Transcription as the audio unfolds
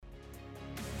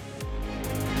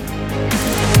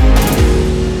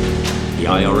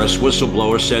IRS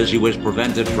whistleblower says he was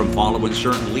prevented from following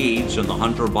certain leads in the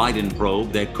Hunter Biden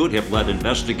probe that could have led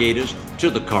investigators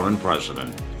to the current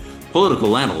president.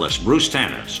 Political analyst Bruce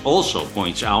Tanis also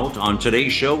points out on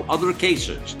today's show other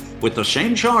cases with the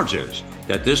same charges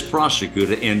that this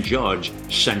prosecutor and judge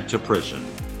sent to prison.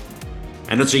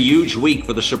 And it's a huge week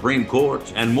for the Supreme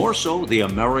Court, and more so the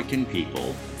American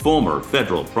people. Former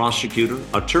federal prosecutor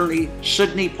Atty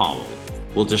Sidney Powell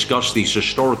will discuss these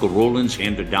historical rulings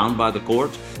handed down by the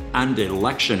court and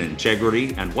election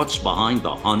integrity and what's behind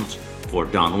the hunt for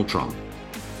Donald Trump.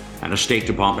 And a State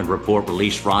Department report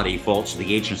released Friday faults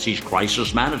the agency's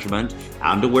crisis management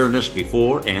and awareness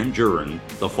before and during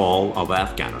the fall of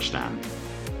Afghanistan.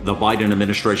 The Biden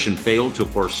administration failed to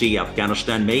foresee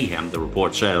Afghanistan mayhem, the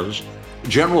report says.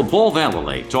 General Paul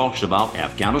Vallely talks about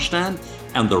Afghanistan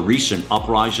and the recent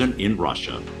uprising in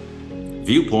Russia.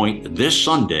 Viewpoint This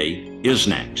Sunday is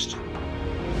next.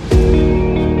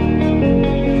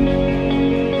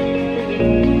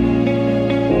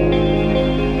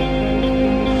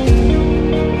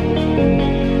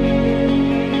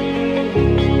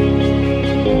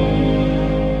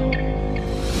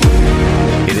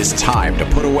 It is time to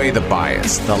put away the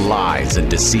bias, the lies, and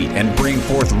deceit, and bring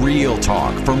forth real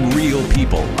talk from real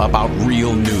people about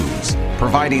real news,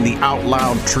 providing the out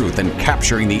loud truth and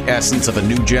capturing the essence of a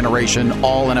new generation,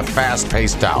 all in a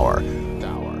fast-paced hour.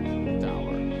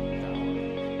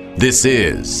 This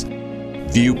is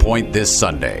Viewpoint This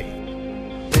Sunday.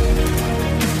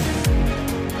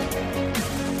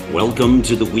 Welcome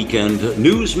to the weekend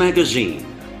news magazine,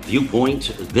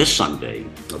 Viewpoint This Sunday.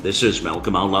 This is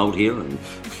Malcolm Out Loud here, and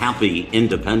happy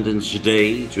Independence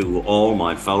Day to all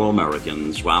my fellow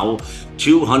Americans. Wow,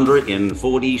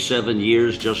 247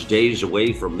 years, just days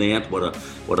away from that.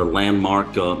 What a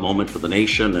landmark moment for the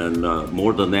nation, and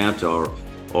more than that,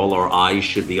 all our eyes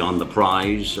should be on the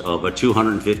prize of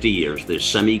 250 years. The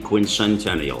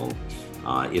semi-quincentennial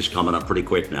is coming up pretty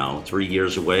quick now, 3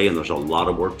 years away, and there's a lot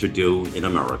of work to do in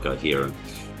America here.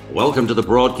 Welcome to the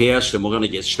broadcast, and we're going to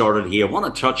get started here. I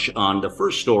want to touch on the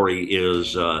first story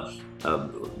is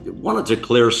wanted to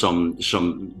clear some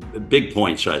big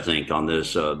points, I think, on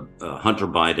this Hunter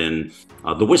Biden,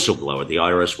 the whistleblower, the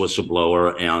IRS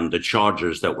whistleblower, and the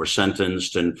charges that were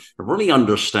sentenced, and really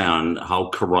understand how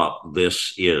corrupt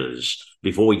this is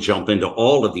before we jump into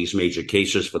all of these major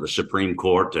cases for the Supreme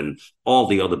Court and all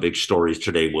the other big stories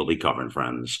today we'll be covering,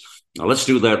 friends. Now, let's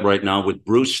do that right now with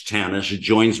Bruce Tanis, who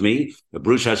joins me.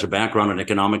 Bruce has a background in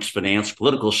economics, finance,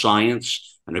 political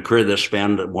science, and a career that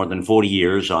spanned more than 40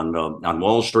 years on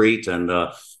Wall Street. And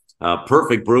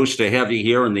perfect, Bruce, to have you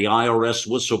here in the IRS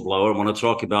whistleblower. I want to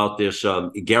talk about this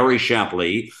Gary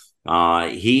Shapley.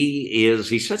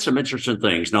 He said some interesting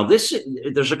things. Now, there's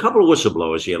a couple of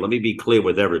whistleblowers here. Let me be clear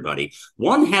with everybody.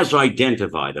 One has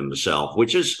identified himself,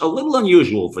 which is a little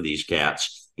unusual for these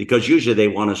cats, because usually they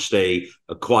want to stay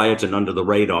quiet and under the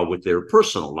radar with their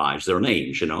personal lives, their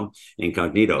names,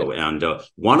 incognito. And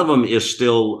one of them is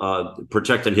still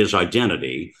protecting his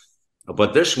identity.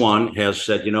 But this one has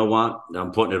said, you know what,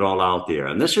 I'm putting it all out there.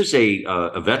 And this is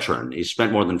a veteran. He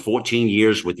spent more than 14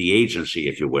 years with the agency,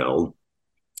 if you will.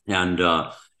 And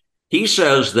he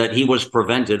says that he was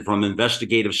prevented from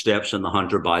investigative steps in the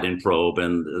Hunter Biden probe,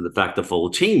 and the fact the full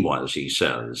team was, he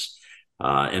says.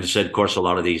 And said, of course, a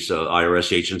lot of these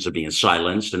IRS agents are being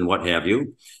silenced and what have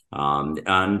you.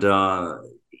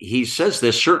 He says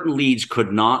there's certain leads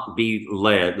could not be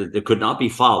led, they could not be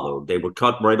followed. They were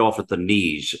cut right off at the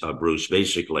knees, Bruce,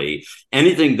 basically.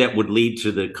 Anything that would lead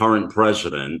to the current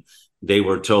president, they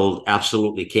were told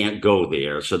absolutely can't go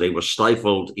there. So they were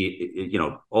stifled,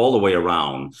 all the way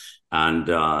around. And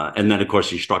then, of course,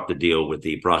 he struck the deal with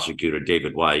the prosecutor,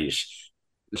 David Weiss.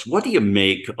 What do you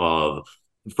make of,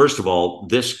 first of all,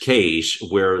 this case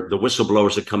where the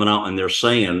whistleblowers are coming out and they're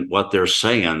saying what they're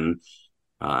saying?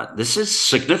 This is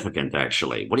significant,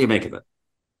 actually. What do you make of it?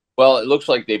 Well, it looks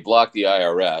like they blocked the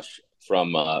IRS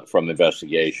from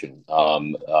investigation.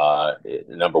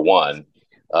 Number one.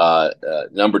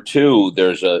 Number two,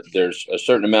 there's a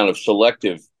certain amount of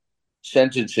selective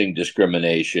sentencing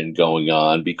discrimination going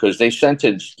on, because they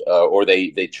sentenced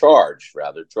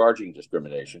charging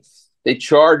discrimination. They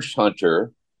charged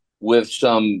Hunter with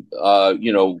some,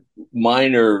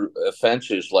 minor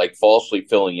offenses like falsely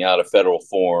filling out a federal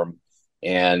form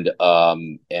and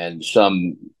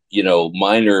some,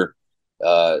 minor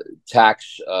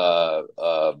tax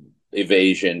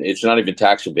evasion. It's not even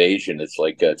tax evasion. It's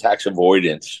like tax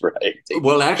avoidance, right?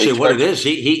 Well, actually, what it is,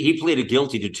 he pleaded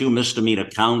guilty to 2 misdemeanor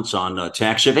counts on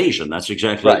tax evasion. That's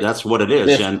exactly, right. That's what it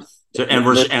is.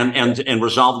 And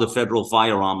resolve the federal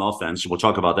firearm offense. We'll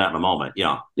talk about that in a moment.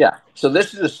 Yeah. Yeah. So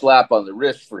this is a slap on the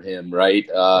wrist for him, right?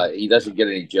 He doesn't get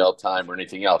any jail time or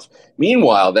anything else.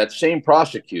 Meanwhile, that same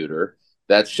prosecutor,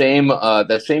 that same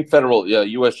federal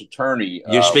U.S. attorney,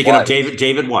 You're speaking Weiss, of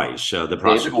David Weiss, the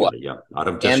prosecutor, yeah, out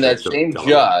of and that same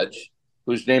judge,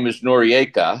 whose name is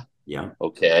Noriega. Yeah.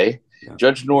 Okay. Yeah.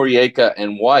 Judge Noriega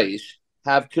and Weiss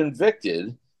have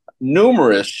convicted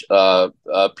numerous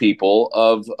people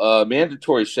of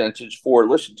mandatory sentence for,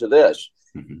 listen to this,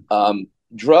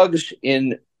 drugs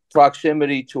in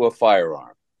proximity to a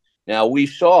firearm. Now, we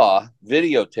saw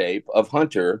videotape of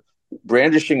Hunter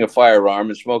brandishing a firearm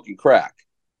and smoking crack.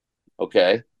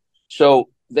 Okay. So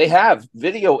they have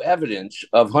video evidence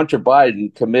of Hunter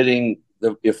Biden committing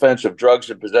the offense of drugs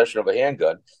and possession of a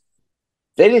handgun.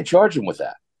 They didn't charge him with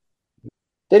that.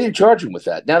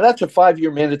 Now, that's a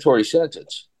 5-year mandatory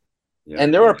sentence. Yeah,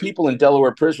 and there are people in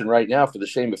Delaware prison right now for the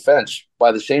same offense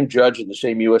by the same judge and the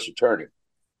same U.S. attorney.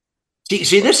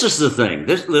 See, this is the thing.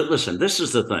 This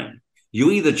is the thing. You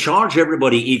either charge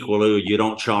everybody equally or you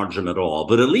don't charge them at all.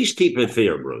 But at least keep it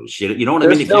fair, Bruce. You know what I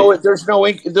mean? There's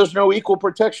no equal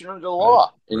protection under the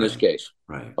law in this case.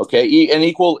 Right. Okay. And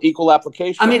equal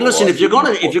application. I mean, listen. If you're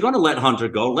gonna let Hunter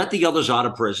go, let the others out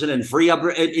of prison and free up.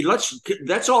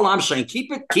 That's all I'm saying.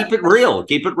 Keep it real.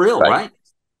 Keep it real.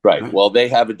 Right. Well, they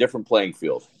have a different playing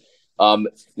field.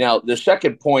 Now, the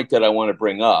second point that I want to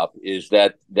bring up is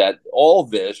that all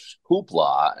this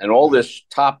hoopla and all this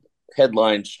top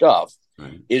headline stuff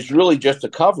is really just a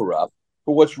cover up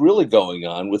for what's really going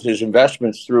on with his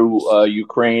investments through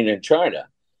Ukraine and China,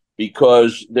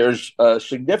 because there's a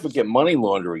significant money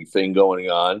laundering thing going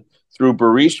on through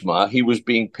Burisma. He was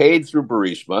being paid through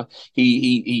Burisma.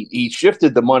 He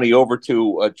shifted the money over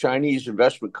to a Chinese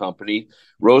investment company,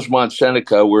 Rosemont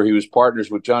Seneca, where he was partners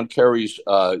with John Kerry's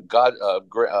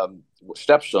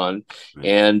stepson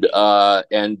and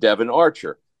Devin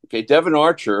Archer. Okay, Devin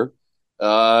Archer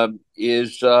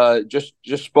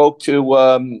just spoke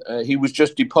to. He was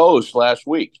just deposed last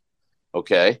week.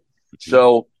 Okay,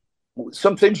 so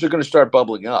some things are going to start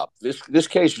bubbling up. This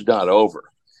case is not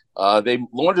over. They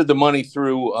laundered the money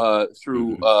through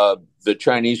the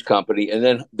Chinese company, and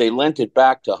then they lent it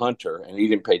back to Hunter, and he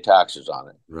didn't pay taxes on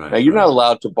it. Now, you're not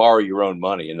allowed to borrow your own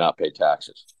money and not pay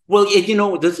taxes. Well,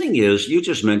 the thing is, you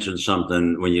just mentioned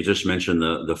something when you just mentioned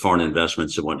the foreign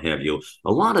investments and what have you.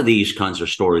 A lot of these kinds of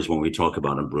stories when we talk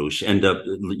about them, Bruce, and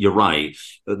you're right,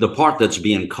 the part that's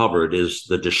being covered is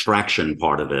the distraction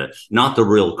part of it, not the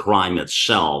real crime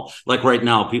itself. Like right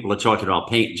now, people are talking about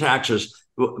paying taxes.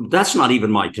 That's not even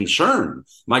my concern.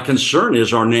 My concern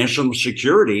is our national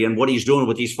security and what he's doing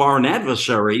with these foreign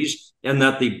adversaries, and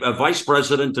that the vice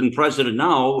president and president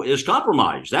now is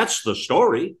compromised. That's the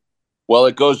story. Well,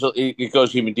 it goes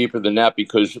even deeper than that,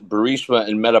 because Burisma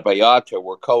and Metabiota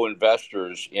were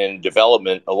co-investors in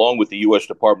development, along with the U.S.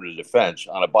 Department of Defense,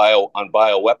 on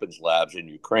bioweapons labs in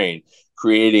Ukraine,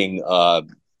 creating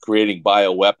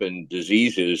bioweapon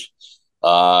diseases,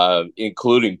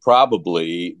 including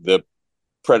probably the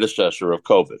predecessor of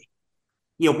COVID.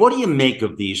 Yeah, what do you make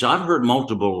of these? I've heard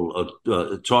multiple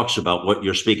talks about what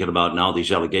you're speaking about now,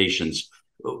 these allegations.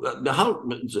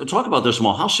 Talk about this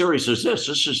more. How serious is this?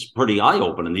 This is pretty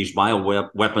eye-opening. These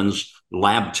bioweapons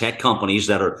lab tech companies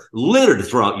that are littered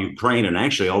throughout Ukraine and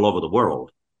actually all over the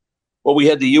world. Well, we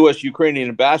had the U.S. Ukrainian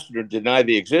ambassador deny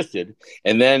they existed,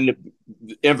 and then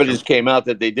evidence came out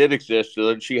that they did exist. So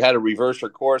then she had to reverse her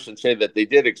course and say that they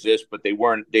did exist, but they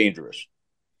weren't dangerous.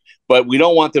 But we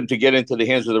don't want them to get into the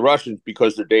hands of the Russians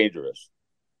because they're dangerous.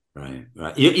 Right.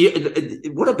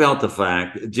 What about the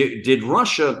fact, did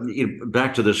Russia,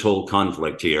 back to this whole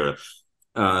conflict here,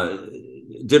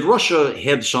 did Russia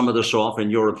head some of this off, in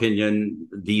your opinion,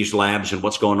 these labs and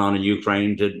what's going on in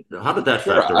Ukraine? How did that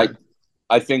factor in?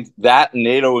 I think that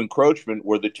NATO encroachment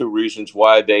were the two reasons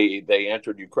why they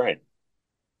entered Ukraine.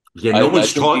 Yeah,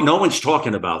 no one's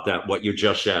talking about that, what you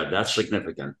just said. That's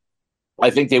significant. I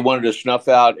think they wanted to snuff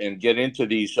out and get into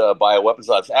these bioweapons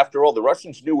labs. After all, the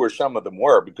Russians knew where some of them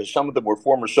were, because some of them were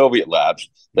former Soviet labs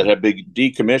that had been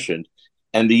decommissioned.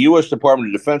 And the U.S. Department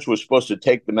of Defense was supposed to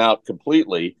take them out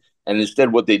completely. And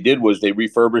instead, what they did was they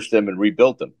refurbished them and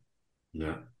rebuilt them.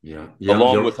 Yeah.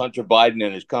 Along with Hunter Biden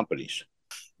and his companies.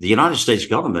 The United States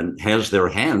government has their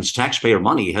hands, taxpayer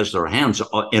money has their hands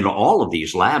in all of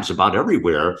these labs about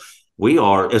everywhere.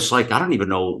 It's like, I don't even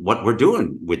know what we're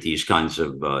doing with these kinds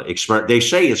of experiments. They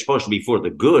say it's supposed to be for the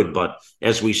good, but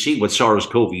as we see with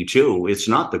SARS-CoV-2, it's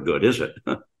not the good, is it?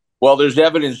 Well, there's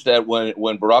evidence that when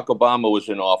Barack Obama was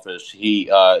in office,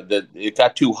 that it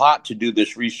got too hot to do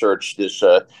this research, this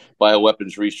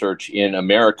bioweapons research in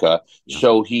America. Yeah.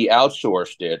 So he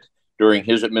outsourced it during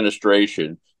his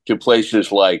administration to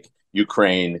places like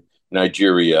Ukraine,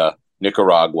 Nigeria,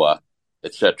 Nicaragua,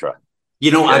 etc.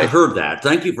 I've heard that.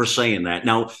 Thank you for saying that.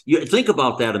 Now, you think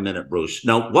about that a minute, Bruce.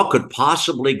 Now, what could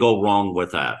possibly go wrong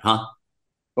with that, huh?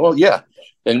 Well, yeah,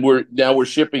 and we're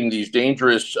shipping these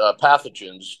dangerous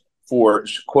pathogens for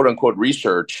quote unquote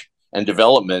research and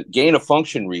development, gain of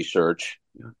function research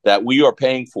that we are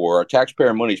paying for, our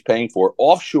taxpayer money is paying for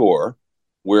offshore,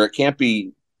 where it can't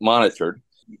be monitored.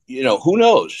 Who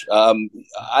knows?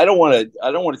 I don't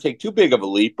want to take too big of a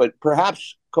leap, but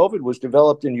perhaps COVID was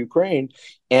developed in Ukraine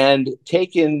and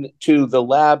taken to the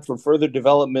lab for further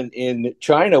development in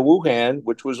China, Wuhan,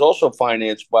 which was also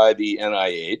financed by the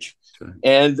NIH. Okay.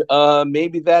 And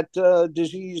maybe that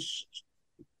disease,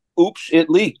 it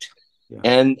leaked. Yeah.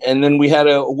 And then we had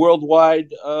a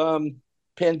worldwide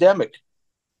pandemic.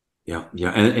 Yeah.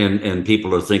 And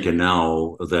people are thinking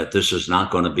now that this is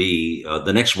not going to be,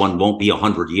 the next one won't be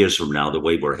 100 years from now, the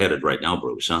way we're headed right now,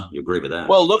 Bruce, huh? You agree with that?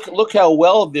 Well, look how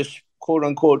well this quote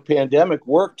unquote pandemic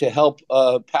worked to help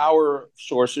power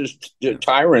sources,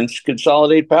 tyrants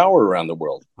consolidate power around the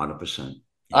world. 100%. Yeah.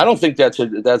 I don't think that's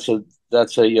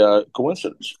a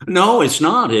coincidence. No, it's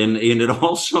not. And it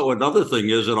also, another thing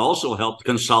is, it also helped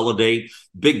consolidate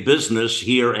big business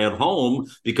here at home,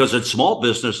 because it's small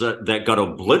business that got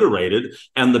obliterated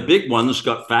and the big ones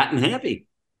got fat and happy.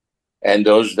 And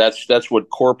that's what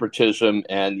corporatism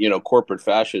and corporate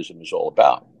fascism is all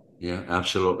about. Yeah,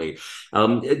 absolutely.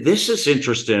 This is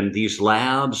interesting, these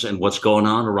labs and what's going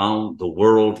on around the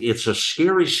world. It's a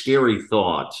scary, scary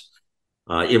thought.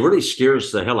 It really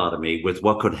scares the hell out of me with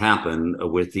what could happen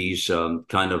with these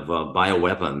kind of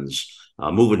bioweapons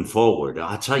moving forward.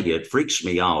 I tell you, it freaks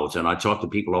me out. And I talk to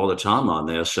people all the time on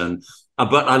this. And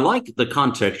but I like the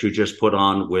context you just put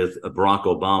on with Barack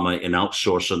Obama and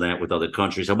outsourcing that with other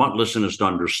countries. I want listeners to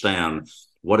understand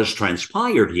what has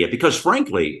transpired here, because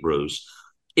frankly, Bruce,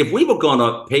 if we were going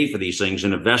to pay for these things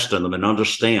and invest in them and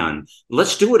understand,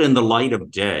 let's do it in the light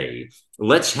of day.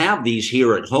 Let's have these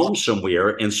here at home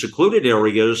somewhere in secluded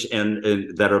areas and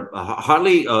that are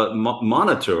highly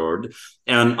monitored,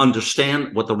 and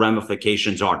understand what the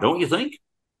ramifications are. Don't you think?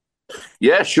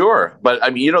 Yeah, sure. But I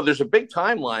mean, there's a big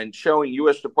timeline showing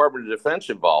U.S. Department of Defense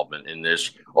involvement in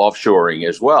this offshoring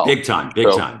as well. Big time.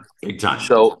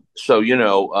 So,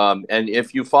 and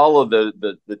if you follow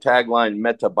the tagline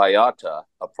Meta Biota,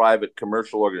 a private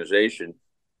commercial organization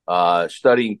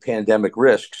studying pandemic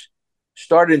risks,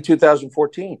 started in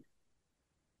 2014.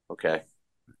 Okay.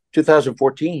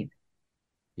 2014.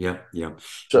 Yeah.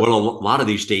 So, well, a lot of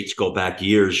these dates go back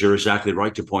years. You're exactly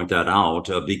right to point that out,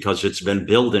 because it's been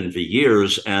building for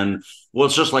years. And well,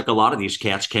 it's just like a lot of these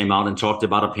cats came out and talked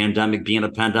about a pandemic being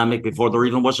a pandemic before there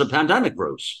even was a pandemic,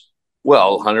 Bruce.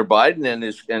 Well, Hunter Biden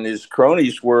and his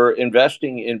cronies were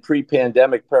investing in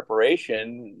pre-pandemic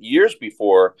preparation years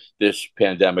before this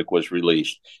pandemic was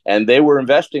released, and they were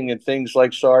investing in things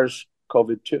like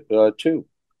SARS-CoV-2.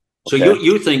 So okay.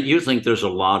 you think there's a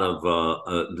lot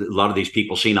of these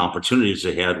people seeing opportunities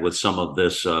ahead with some of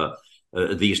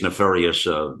these nefarious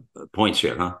points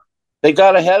here, huh? They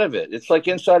got ahead of it. It's like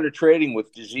insider trading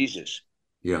with diseases.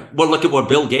 Yeah. Well, look at what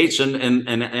Bill Gates and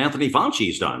Anthony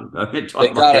Fauci's done. They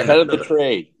got ahead of the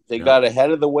trade. They got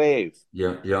ahead of the wave.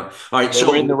 Yeah. All right. They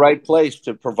were in the right place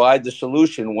to provide the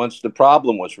solution once the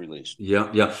problem was released.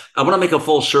 Yeah. I want to make a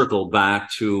full circle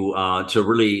back to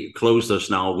really close this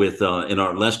now with in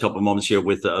our last couple of moments here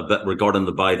with regarding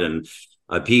the Biden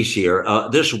piece here.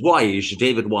 This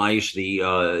David Weiss,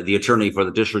 the attorney for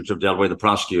the District of Delaware, the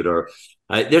prosecutor.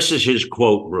 This is his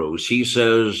quote, Bruce. He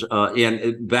says,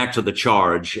 and back to the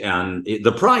charge and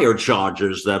the prior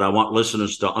charges that I want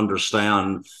listeners to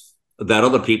understand, that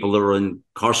other people that are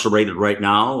incarcerated right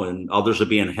now and others are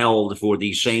being held for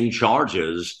these same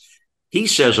charges. He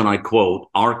says, and I quote,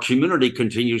 "Our community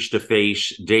continues to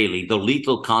face daily the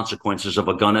lethal consequences of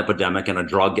a gun epidemic and a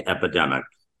drug epidemic.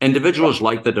 Individuals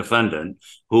like the defendant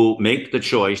who make the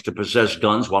choice to possess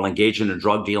guns while engaging in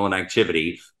drug dealing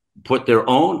activity put their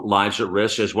own lives at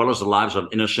risk, as well as the lives of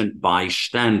innocent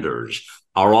bystanders.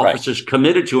 Our office is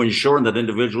committed to ensuring that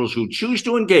individuals who choose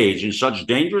to engage in such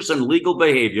dangerous and illegal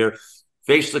behavior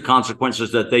face the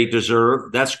consequences that they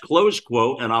deserve." That's close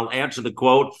quote. And I'll add to the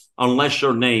quote, "unless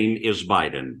your name is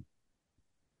Biden."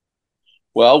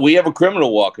 Well, we have a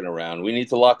criminal walking around. We need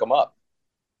to lock them up.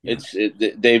 Yeah.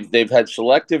 They've had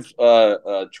selective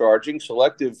charging,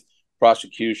 selective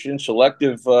prosecution,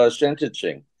 selective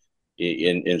sentencing.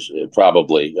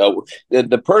 Probably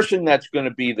the person that's going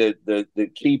to be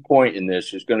the key point in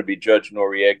this is going to be Judge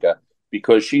Noriega,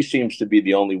 because she seems to be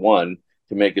the only one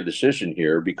to make a decision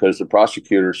here, because the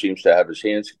prosecutor seems to have his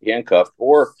hands handcuffed,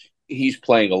 or he's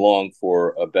playing along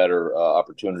for a better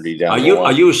opportunity down Are the you line.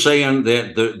 are you saying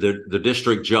that the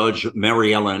district judge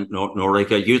Mary Ellen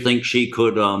Norica, you think she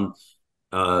could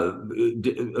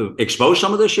expose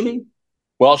some of this? You mean?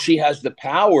 Well, she has the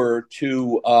power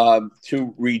to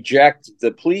reject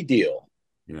the plea deal.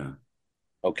 Yeah.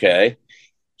 Okay,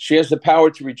 she has the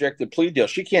power to reject the plea deal.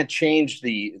 She can't change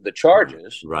the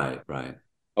charges. Right. Right.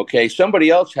 Okay, somebody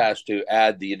else has to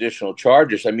add the additional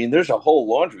charges. I mean, there's a whole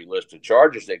laundry list of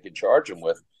charges they could charge him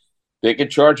with. They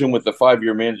could charge him with the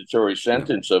 5-year mandatory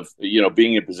sentence of,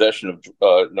 being in possession of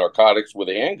narcotics with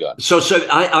a handgun. So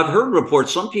I've heard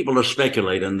reports. Some people are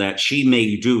speculating that she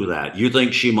may do that. You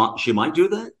think she might do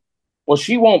that? Well,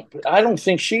 she won't. I don't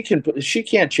think she can. She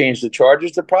can't change the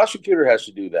charges. The prosecutor has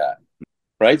to do that,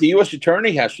 right? The U.S.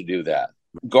 attorney has to do that.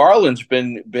 Garland's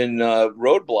been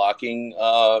roadblocking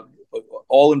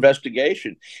all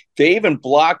investigation. They even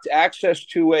blocked access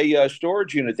to a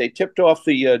storage unit. They tipped off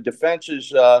the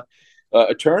defense's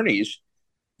attorneys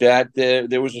that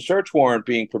there was a search warrant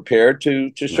being prepared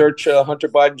to search Hunter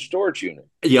Biden's storage unit.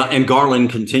 Yeah, and Garland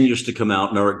continues to come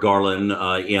out, Merrick Garland,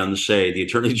 and say, the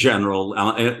attorney general,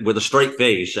 with a straight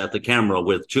face at the camera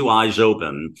with two eyes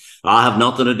open, I have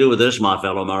nothing to do with this, my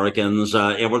fellow Americans.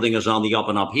 Everything is on the up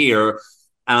and up here.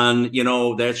 And,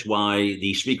 that's why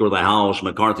the Speaker of the House,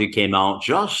 McCarthy, came out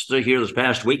just here this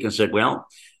past week and said, well,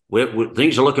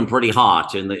 things are looking pretty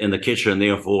hot in the kitchen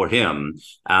there for him.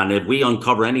 And if we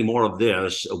uncover any more of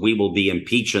this, we will be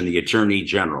impeaching the attorney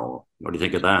general. What do you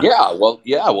think of that? Yeah,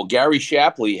 well, Gary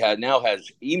Shapley now has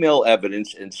email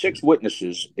evidence and 6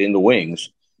 witnesses in the wings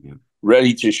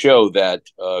ready to show that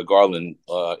Garland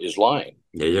is lying.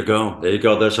 There you go.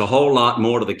 There's a whole lot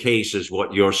more to the case, is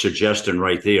what you're suggesting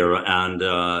right there. And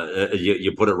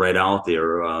you put it right out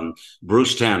there.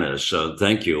 Bruce Tanis,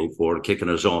 thank you for kicking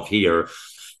us off here.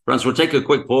 Friends, we'll take a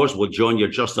quick pause. We'll join you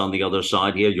just on the other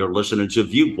side here. You're listening to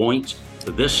Viewpoint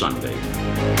This Sunday.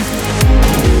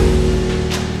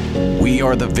 We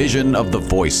are the vision of the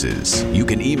voices. You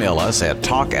can email us at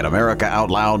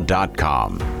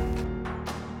talk@americaoutloud.com.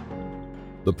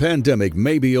 The pandemic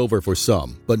may be over for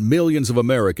some, but millions of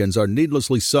Americans are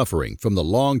needlessly suffering from the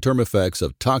long-term effects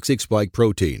of toxic spike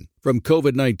protein from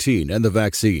COVID-19 and the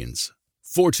vaccines.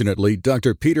 Fortunately,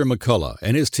 Dr. Peter McCullough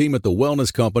and his team at the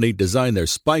Wellness Company designed their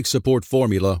spike support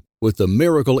formula with the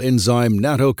miracle enzyme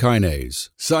nattokinase,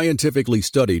 scientifically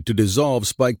studied to dissolve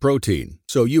spike protein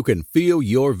so you can feel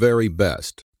your very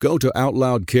best. Go to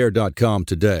OutLoudCare.com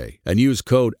today and use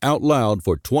code OUTLOUD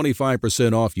for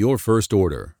 25% off your first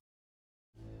order.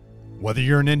 Whether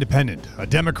you're an independent, a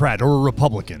Democrat, or a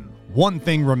Republican, one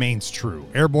thing remains true.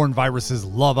 Airborne viruses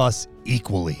love us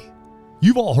equally.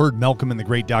 You've all heard Malcolm and the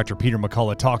great Dr. Peter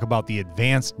McCullough talk about the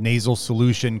advanced nasal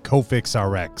solution Cofix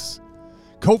RX.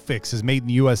 Cofix is made in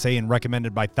the USA and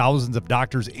recommended by thousands of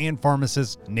doctors and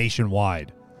pharmacists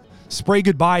nationwide. Spray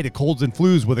goodbye to colds and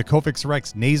flus with a Cofix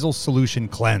RX nasal solution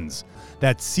cleanse.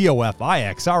 That's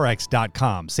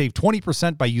COFIXRX.com. Save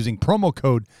 20% by using promo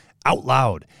code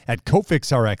OUTLOUD at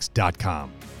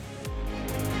CofixRx.com.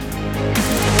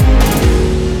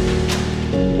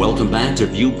 Welcome back to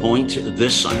Viewpoint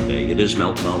This Sunday. It is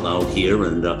Malcolm Out Loud here,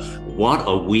 and what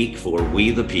a week for we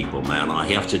the people, man. I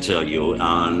have to tell you,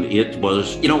 and it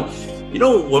was,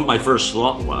 what my first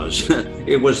thought was?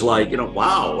 It was like,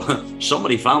 wow,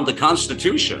 somebody found the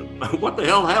Constitution. What the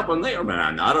hell happened there,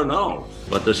 man? I don't know.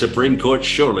 But the Supreme Court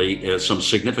surely has some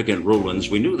significant rulings.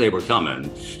 We knew they were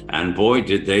coming, and boy,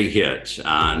 did they hit.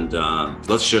 And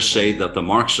let's just say that the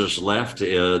Marxist left,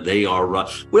 they are,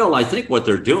 I think what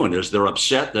they're doing is they're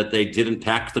upset that they didn't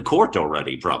pack the court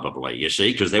already, probably, you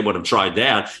see, because they would have tried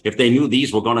that. If they knew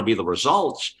these were going to be the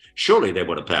results, surely they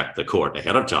would have packed the court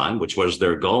ahead of time, which was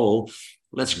their goal.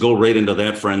 Let's go right into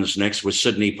that, friends. Next with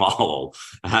Sidney Powell.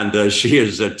 And she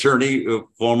is attorney,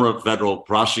 former federal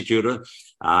prosecutor.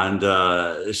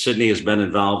 And Sidney has been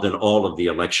involved in all of the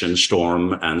election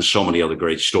storm and so many other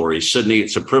great stories. Sidney,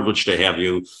 it's a privilege to have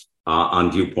you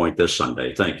on Viewpoint this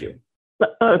Sunday. Thank you.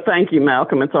 Thank you,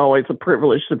 Malcolm. It's always a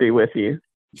privilege to be with you.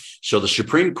 So the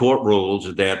Supreme Court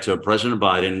ruled that President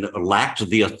Biden lacked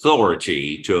the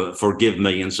authority to forgive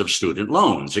millions of student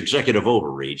loans. Executive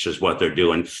overreach is what they're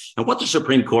doing. And what the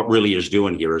Supreme Court really is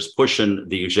doing here is pushing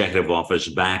the executive office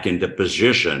back into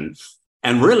position.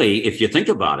 And really, if you think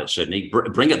about it, Sidney,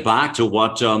 bring it back to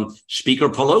what Speaker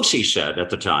Pelosi said at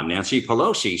the time. Nancy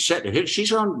Pelosi said,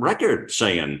 she's on record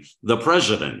saying the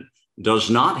president does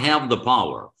not have the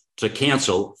power to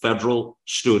cancel federal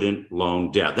student loan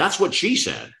debt. That's what she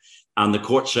said. And the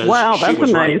court says, wow, she that's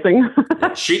was amazing.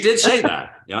 Right. She did say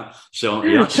that. Yeah. So,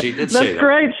 yeah, she did say that. That's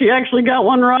great. She actually got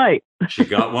one right. She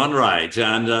got one right.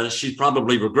 And she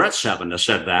probably regrets having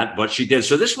said that, but she did.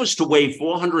 So this was to waive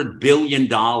 $400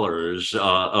 billion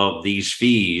of these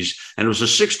fees. And it was a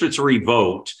 6-3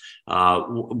 vote.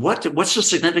 What's the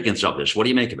significance of this? What do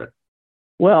you make of it?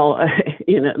 Well,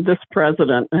 this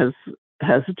president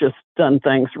has just done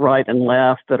things right and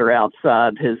left that are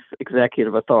outside his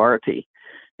executive authority.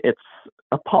 It's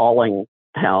appalling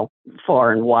how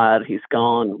far and wide he's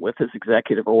gone with his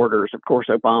executive orders. Of course,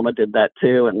 Obama did that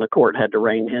too, and the court had to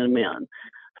rein him in.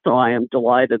 So I am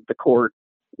delighted the court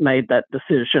made that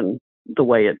decision the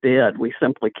way it did. We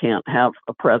simply can't have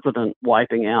a president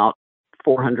wiping out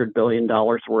 $400 billion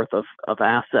worth of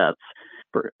assets.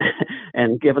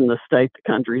 And given the state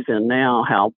the country's in now,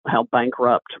 how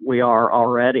bankrupt we are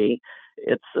already,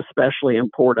 it's especially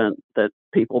important that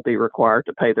people be required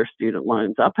to pay their student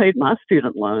loans. I paid my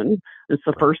student loan. It's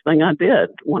the first thing I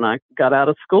did when I got out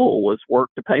of school was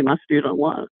work to pay my student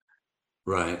loan.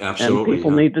 Right, absolutely. And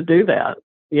people need to do that.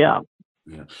 Yeah.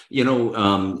 Yeah.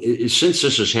 Since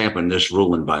this has happened, this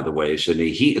ruling, by the way,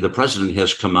 Sidney, the president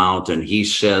has come out and he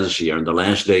says here in the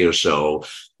last day or so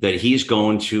that he's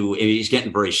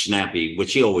getting very snappy,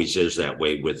 which he always is that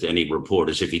way with any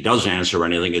reporters. If he does answer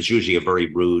anything, it's usually a very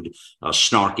rude,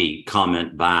 snarky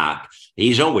comment back.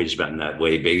 He's always been that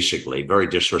way, basically, very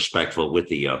disrespectful with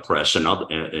the press and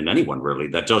anyone really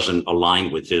that doesn't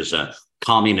align with his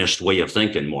communist way of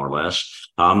thinking, more or less.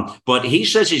 But he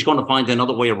says he's going to find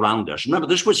another way around this. Remember,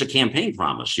 this was a campaign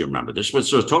promise. You remember, this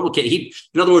was a total. In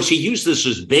other words, he used this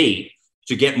as bait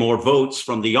to get more votes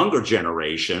from the younger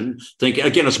generation. Think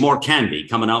again, it's more candy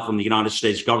coming out from the United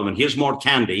States government. Here's more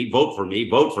candy. Vote for me.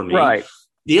 Vote for me. Right.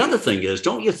 The other thing is,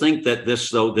 don't you think that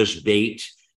this bait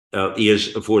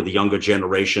is for the younger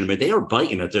generation? I mean, they are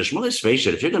biting at this. Well, let's face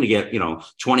it. If you're going to get,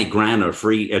 $20,000 or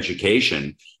free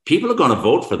education, people are going to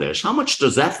vote for this. How much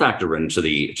does that factor into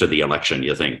the election,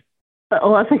 you think?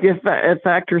 Oh, I think it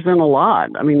factors in a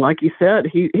lot. I mean, like you said,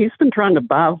 he's been trying to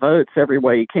buy votes every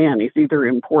way he can. He's either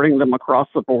importing them across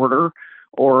the border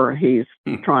or he's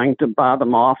trying to buy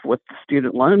them off with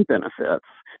student loan benefits.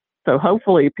 So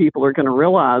hopefully people are going to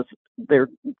realize they're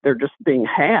just being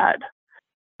had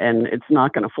and it's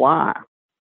not going to fly.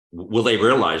 Will they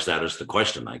realize that is the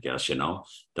question, I guess,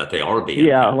 that they are being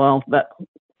had? Had. Well,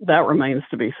 that remains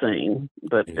to be seen,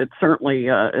 but it certainly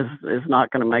is not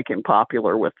going to make him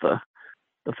popular with the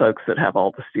folks that have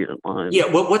all the student loans. Yeah,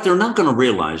 well, what they're not going to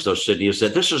realize, though, Sidney, is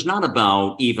that this is not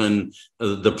about even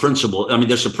the principle. I mean,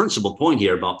 there's a principal point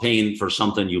here about paying for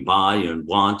something you buy and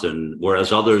want, and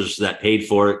whereas others that paid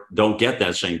for it don't get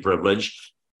that same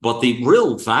privilege. But the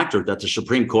real factor that the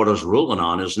Supreme Court is ruling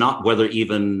on is not whether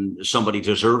even somebody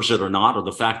deserves it or not, or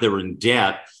the fact they're in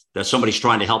debt, that somebody's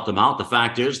trying to help them out. The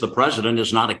fact is the president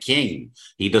is not a king.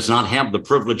 He does not have the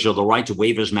privilege or the right to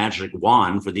wave his magic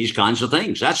wand for these kinds of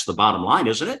things. That's the bottom line,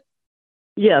 isn't it?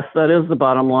 Yes, that is the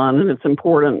bottom line. And it's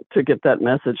important to get that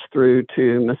message through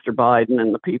to Mr. Biden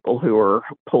and the people who are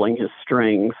pulling his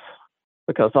strings,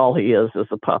 because all he is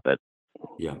a puppet.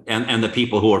 Yeah. And the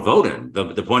people who are voting.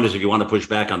 The point is, if you want to push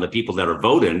back on the people that are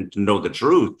voting to know the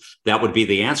truth, that would be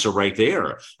the answer right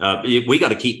there. We got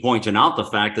to keep pointing out the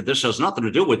fact that this has nothing to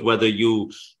do with whether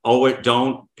you owe it,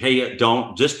 don't pay it,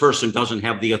 don't. This person doesn't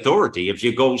have the authority. If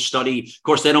you go study, of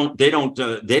course, they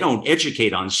don't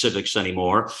educate on civics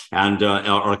anymore and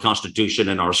our Constitution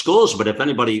in our schools. But if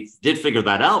anybody did figure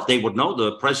that out, they would know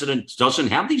the president doesn't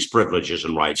have these privileges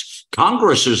and rights.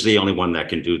 Congress is the only one that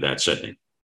can do that, Sidney.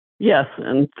 Yes,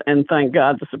 and thank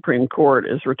God the Supreme Court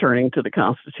is returning to the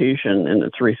Constitution in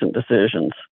its recent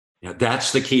decisions. Yeah,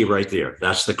 that's the key right there.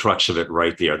 That's the crux of it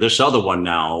right there. This other one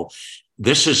now,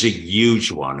 this is a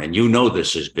huge one, and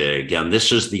this is big, and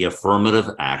this is the affirmative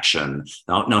action.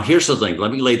 Now here's the thing. Let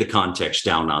me lay the context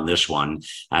down on this one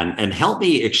and help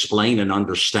me explain and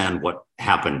understand what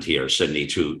happened here, Sidney,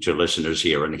 to listeners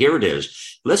here. And here it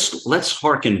is. Let's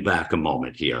hearken back a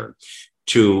moment here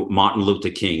to Martin Luther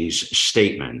King's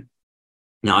statement.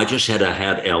 Now, I just had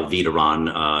Alvita on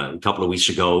a couple of weeks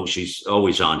ago. She's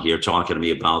always on here talking to me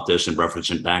about this and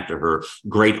referencing back to her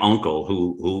great uncle,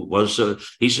 who was,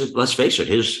 let's face it,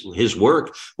 his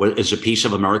work is a piece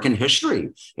of American history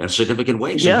in significant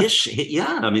ways. Yeah.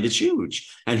 And it's huge.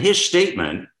 And his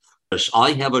statement is,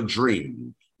 I have a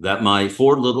dream that my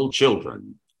 4 little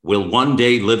children will one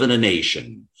day live in a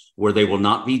nation where they will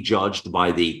not be judged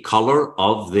by the color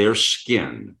of their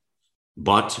skin,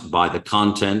 but by the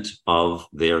content of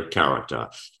their character.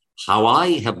 how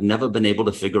I have never been able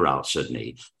to figure out,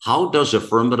 Sidney, how does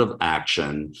affirmative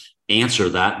action answer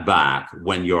that back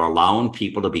when you're allowing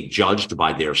people to be judged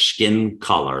by their skin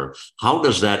color? How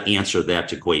does that answer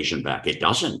that equation back? It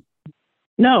doesn't.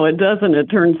 No, it doesn't. It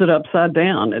turns it upside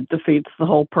down. It defeats the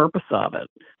whole purpose of it.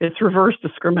 It's reverse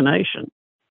discrimination.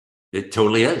 It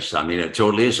totally is. I mean, it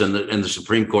totally is. And the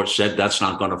Supreme Court said that's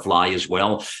not going to fly as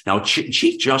well. Now,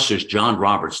 Chief Justice John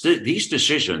Roberts, these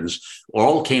decisions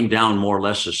all came down more or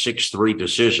less as 6-3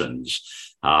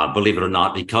 decisions, believe it or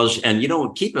not, because, and,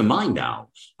 keep in mind now,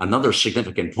 another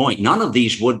significant point, none of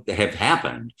these would have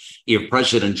happened if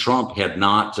President Trump had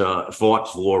not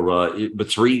fought for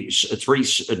three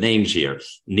names here: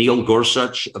 Neil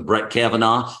Gorsuch, Brett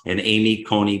Kavanaugh, and Amy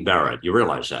Coney Barrett. You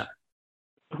realize that?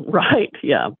 Right.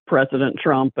 Yeah. President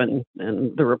Trump and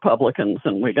the Republicans.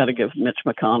 And we got to give Mitch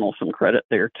McConnell some credit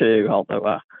there, too,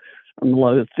 although I'm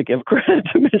loath to give credit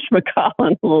to Mitch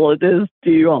McConnell. Well, it is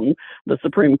due on the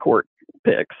Supreme Court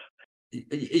picks.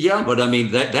 Yeah, but I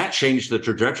mean, that changed the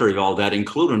trajectory of all that,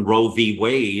 including Roe v.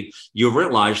 Wade. You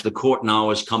realize the court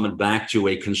now is coming back to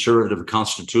a conservative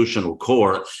constitutional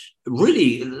court.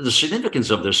 Really, the significance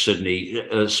of this, Sidney,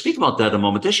 speak about that a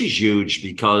moment. This is huge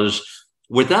because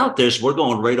without this, we're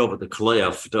going right over the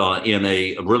cliff in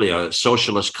a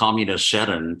socialist communist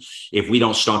setting if we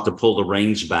don't start to pull the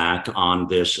reins back on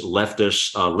this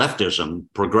leftism.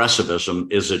 Progressivism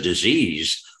is a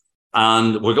disease.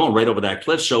 And we're going right over that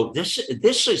cliff. So this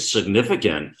is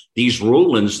significant, these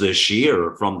rulings this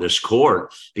year from this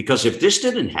court, because if this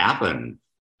didn't happen,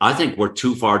 I think we're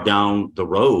too far down the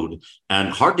road and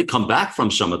hard to come back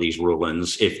from some of these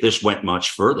rulings if this went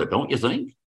much further, don't you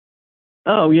think?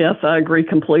 Oh, yes, I agree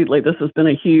completely. This has been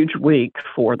a huge week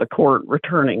for the court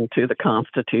returning to the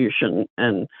Constitution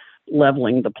and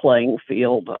leveling the playing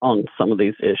field on some of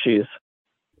these issues.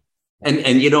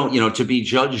 And to be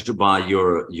judged by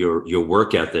your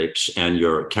work ethics and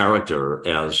your character,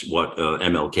 as what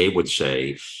MLK would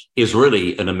say, is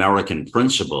really an American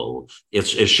principle. It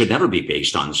should never be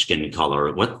based on skin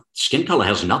color. What skin color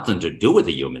has nothing to do with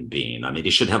a human being. I mean,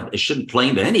 it shouldn't play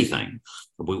into anything.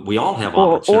 We all have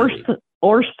opportunity.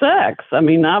 Or sex. I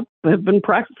mean, I have been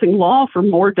practicing law for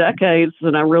more decades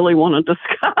than I really want to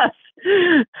discuss,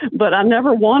 but I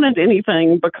never wanted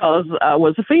anything because I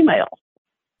was a female.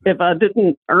 If I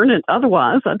didn't earn it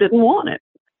otherwise, I didn't want it.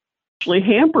 It actually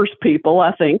hampers people,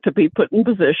 I think, to be put in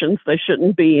positions they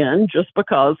shouldn't be in just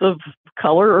because of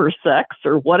color or sex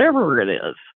or whatever it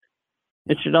is.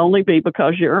 It should only be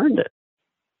because you earned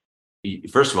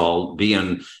it. First of all,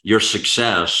 being your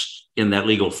success in that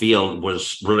legal field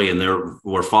was really, and there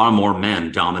were far more men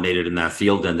dominated in that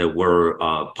field than there were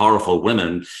powerful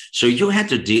women. So you had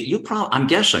to deal, I'm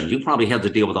guessing you probably had to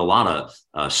deal with a lot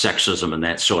of sexism and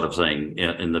that sort of thing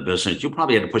in the business. You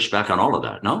probably had to push back on all of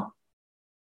that, no?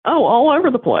 Oh, all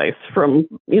over the place, from,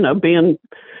 being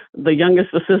the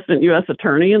youngest assistant U.S.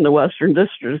 attorney in the Western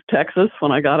District of Texas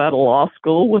when I got out of law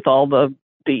school, with all the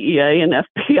DEA and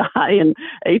FBI and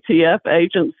ATF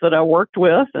agents that I worked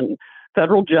with, and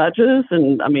federal judges,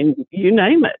 and I mean, you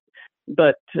name it.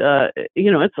 But,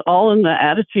 it's all in the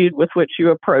attitude with which you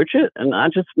approach it. And I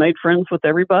just made friends with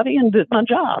everybody and did my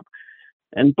job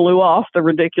and blew off the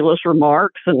ridiculous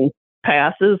remarks and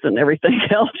passes and everything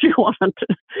else you wanted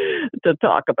to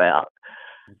talk about.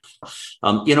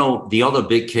 The other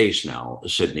big case now,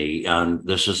 Sidney, and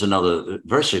this is another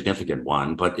very significant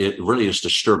one, but it really is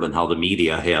disturbing how the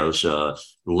media has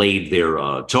laid their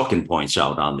talking points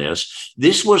out on this.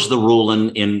 This was the ruling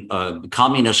in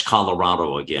communist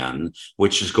Colorado again,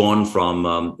 which has gone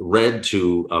from red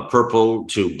to purple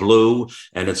to blue,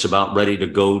 and it's about ready to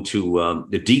go to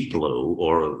the deep blue,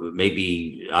 or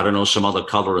maybe, I don't know, some other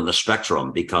color in the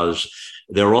spectrum, because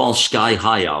they're all sky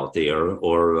high out there,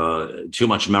 or too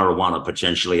much marijuana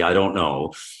potentially. I don't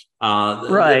know.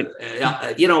 Right.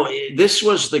 This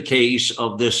was the case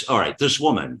of this. All right. This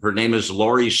woman, her name is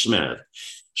Lori Smith.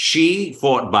 She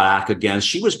fought back against,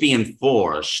 she was being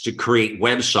forced to create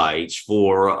websites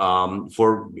for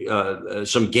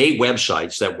some gay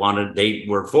websites they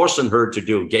were forcing her to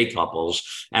do gay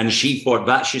couples. And she fought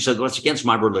back. She said, well, it's against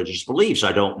my religious beliefs.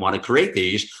 I don't want to create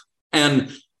these.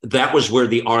 And that was where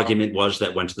the argument was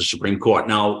that went to the Supreme Court.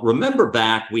 Now, remember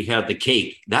back, we had the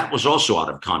cake. That was also out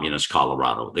of communist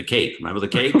Colorado. The cake. Remember the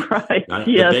cake? Right.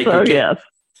 Yes. Oh, yes.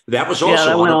 That was also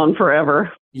that went on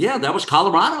forever. Yeah, that was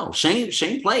Colorado.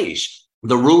 Same place.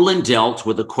 The ruling dealt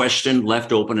with a question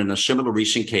left open in a similar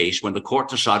recent case when the court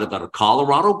decided that a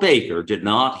Colorado baker did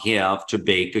not have to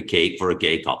bake a cake for a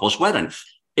gay couple's wedding.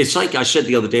 It's like I said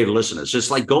the other day to listeners, it's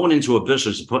like going into a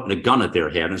business and putting a gun at their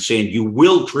head and saying, you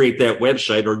will create that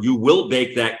website or you will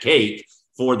bake that cake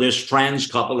for this trans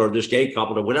couple or this gay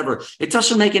couple or whatever. It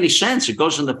doesn't make any sense. It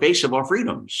goes in the face of our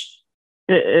freedoms.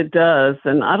 It does.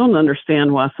 And I don't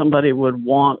understand why somebody would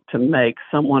want to make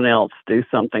someone else do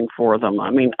something for them.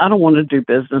 I mean, I don't want to do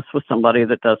business with somebody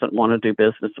that doesn't want to do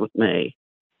business with me.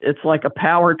 It's like a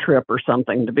power trip or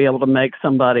something to be able to make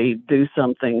somebody do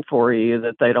something for you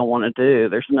that they don't want to do.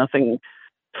 There's nothing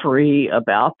free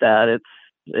about that. It's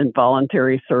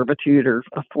involuntary servitude or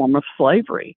a form of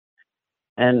slavery.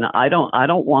 And I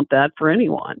don't want that for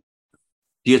anyone.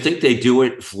 Do you think they do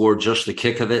it for just the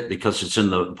kick of it because it's in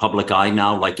the public eye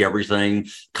now, like everything?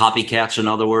 Copycats, in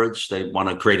other words, they want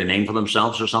to create a name for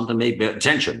themselves or something, maybe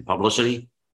attention, publicity?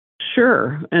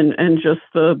 Sure. And just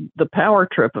the power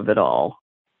trip of it all.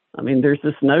 I mean, there's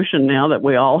this notion now that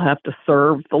we all have to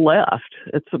serve the left.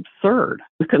 It's absurd.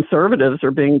 The conservatives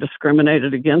are being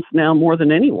discriminated against now more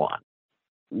than anyone.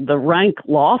 The rank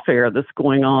lawfare that's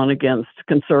going on against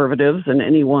conservatives and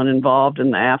anyone involved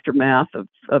in the aftermath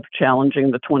of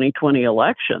challenging the 2020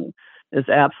 election is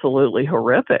absolutely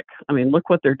horrific. I mean, look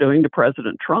what they're doing to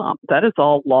President Trump. That is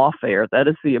all lawfare. That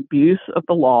is the abuse of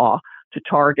the law to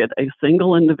target a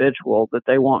single individual that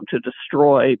they want to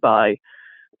destroy by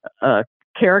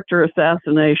character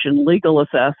assassination, legal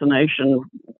assassination,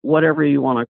 whatever you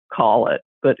want to call it.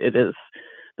 But it is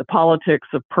the politics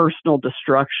of personal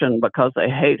destruction because they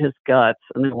hate his guts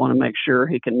and they want to make sure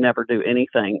he can never do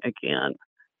anything again.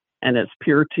 And it's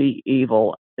pure T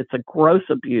evil. It's a gross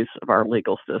abuse of our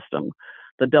legal system.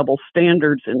 The double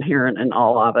standards inherent in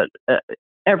all of it,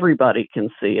 everybody can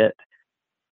see it.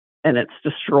 And it's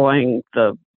destroying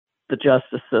the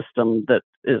justice system that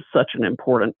is such an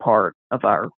important part of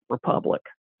our republic.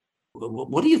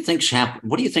 What do you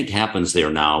think happens there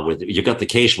now? With you got the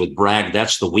case with Bragg,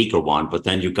 that's the weaker one, but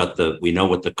then you got we know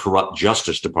what the corrupt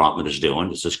Justice Department is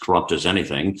doing. It's as corrupt as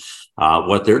anything.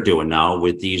 What they're doing now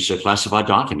with these classified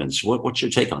documents. What's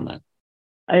your take on that?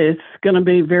 It's going to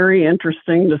be very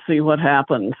interesting to see what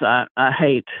happens. I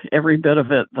hate every bit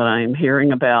of it that I'm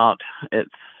hearing about. It's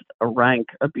a rank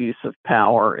abuse of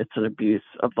power. It's an abuse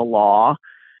of the law.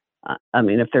 I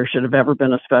mean, if there should have ever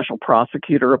been a special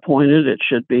prosecutor appointed, it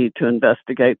should be to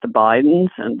investigate the Bidens,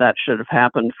 and that should have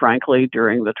happened, frankly,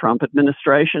 during the Trump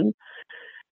administration,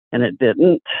 and it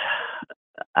didn't.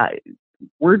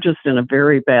 We're just in a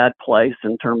very bad place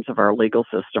in terms of our legal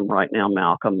system right now,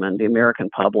 Malcolm, and the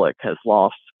American public has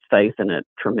lost faith in it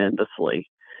tremendously.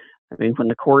 I mean, when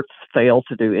the courts fail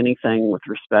to do anything with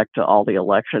respect to all the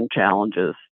election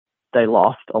challenges, they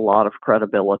lost a lot of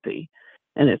credibility.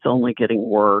 And it's only getting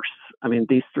worse. I mean,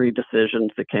 these 3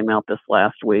 decisions that came out this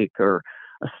last week are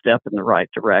a step in the right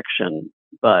direction,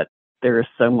 but there is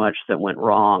so much that went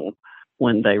wrong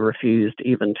when they refused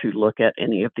even to look at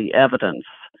any of the evidence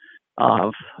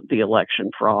of the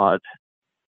election fraud.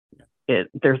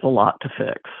 There's a lot to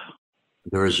fix.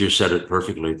 There is, you said it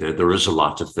perfectly. There is a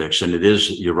lot to fix, and it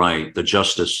is, you're right, the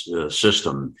justice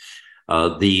system.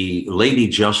 The Lady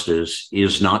Justice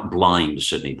is not blind,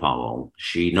 Sidney Powell.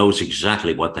 She knows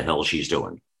exactly what the hell she's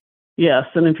doing. Yes,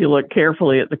 and if you look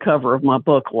carefully at the cover of my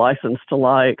book, License to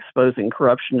Lie, Exposing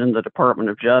Corruption in the Department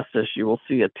of Justice, you will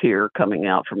see a tear coming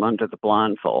out from under the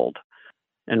blindfold.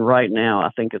 And right now, I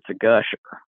think it's a gusher.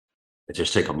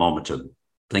 Just take a moment to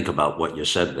think about what you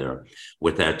said there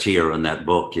with that tear in that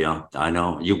book. Yeah, I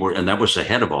know you were, and that was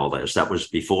ahead of all this. That was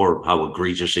before how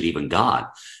egregious it even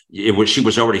got. She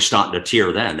was already starting to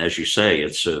tear then, as you say.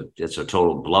 It's a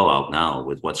total blowout now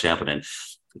with what's happening.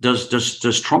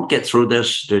 Does Trump get through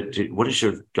this? What does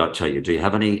your gut tell you? Do you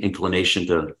have any inclination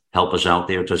to help us out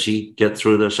there? Does he get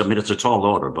through this? I mean, it's a tall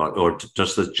order, or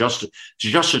does the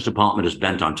Justice Department is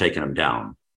bent on taking him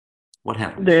down? What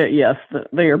happens? Yes,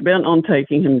 they are bent on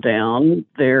taking him down.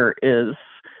 There is,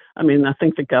 I mean, I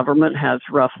think the government has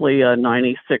roughly a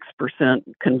 96%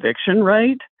 conviction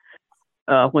rate.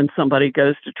 When somebody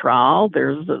goes to trial,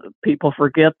 people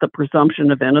forget the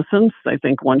presumption of innocence. They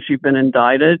think once you've been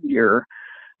indicted, you're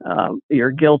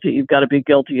guilty. You've got to be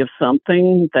guilty of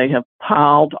something. They have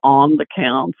piled on the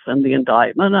counts and the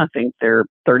indictment. I think they're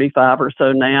 35 or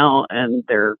so now, and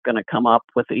they're going to come up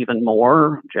with even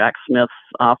more. Jack Smith's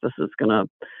office is going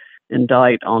to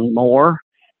indict on more,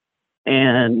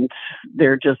 and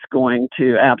they're just going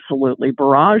to absolutely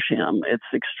barrage him. It's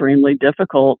extremely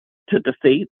difficult to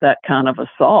defeat that kind of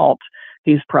assault.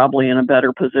 He's probably in a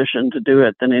better position to do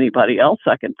it than anybody else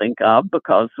I can think of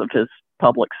because of his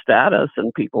public status,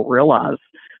 and people realize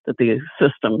that the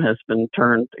system has been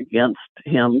turned against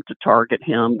him to target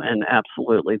him and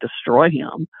absolutely destroy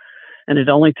him. And it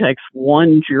only takes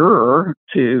one juror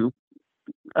to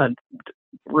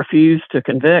refuse to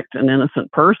convict an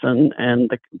innocent person, and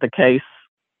the case,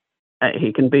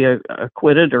 he can be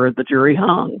acquitted or the jury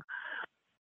hung.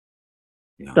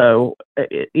 Yeah. So,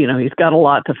 he's got a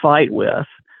lot to fight with,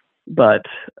 but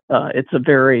it's a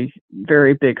very,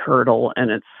 very big hurdle,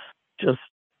 and it's just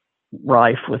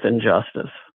rife with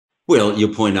injustice. Well,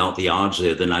 you point out the odds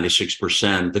there, the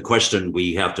 96%. The question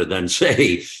we have to then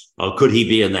say, could he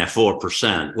be in that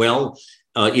 4%? Well,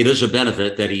 it is a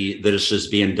benefit that this is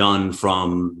being done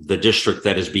from the district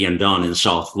that is being done in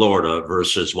South Florida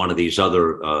versus one of these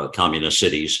other communist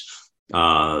cities,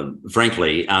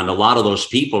 frankly. And a lot of those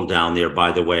people down there,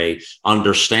 by the way,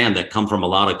 understand, that come from a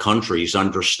lot of countries,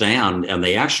 understand, and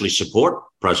they actually support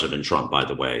President Trump, by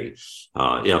the way.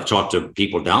 I've talked to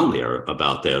people down there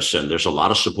about this, and there's a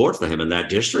lot of support for him in that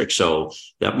district. So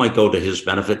that might go to his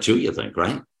benefit too, you think,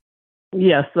 right?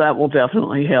 Yes, that will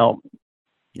definitely help.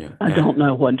 Yeah. I don't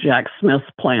know what Jack Smith's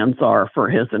plans are for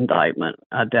his indictment.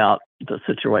 I doubt the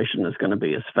situation is going to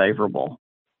be as favorable.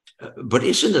 But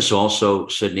isn't this also,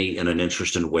 Sidney, in an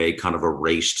interesting way, kind of a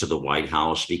race to the White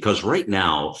House? Because right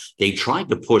now, they tried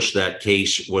to push that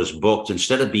case was booked,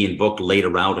 instead of being booked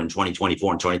later out in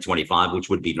 2024 and 2025, which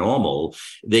would be normal,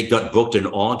 they got booked in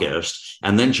August.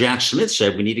 And then Jack Smith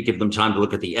said, we need to give them time to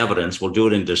look at the evidence. We'll do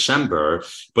it in December.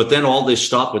 But then all this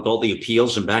stuff with all the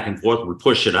appeals and back and forth would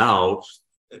push it out.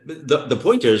 The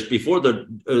point is, before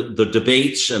the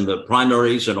debates and the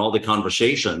primaries and all the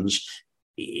conversations,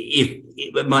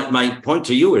 my point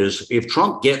to you is, if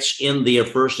Trump gets in there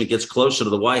first and gets closer to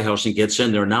the White House and gets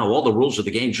in there now, all the rules of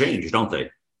the game change, don't they?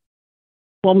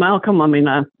 Well, Malcolm, I mean,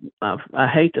 I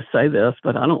hate to say this,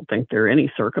 but I don't think there are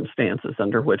any circumstances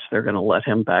under which they're going to let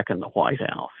him back in the White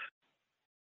House.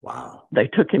 Wow. They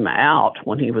took him out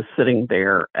when he was sitting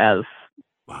there as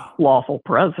lawful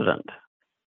president.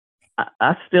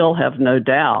 I still have no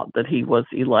doubt that he was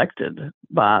elected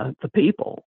by the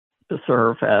people to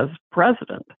serve as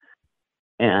president,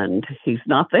 and he's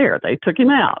not there. They took him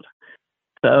out.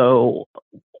 So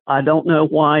I don't know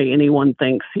why anyone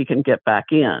thinks he can get back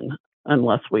in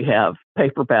unless we have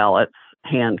paper ballots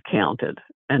hand counted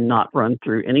and not run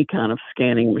through any kind of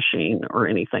scanning machine or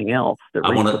anything else that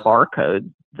reads the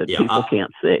barcode that people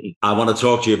can't see. I want to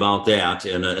talk to you about that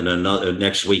in another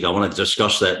next week. I want to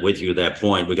discuss that with you, that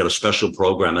point. We got a special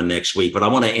program in next week, but I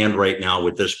want to end right now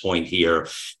with this point here.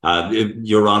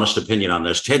 Your honest opinion on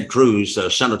this. Ted Cruz,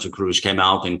 Senator Cruz, came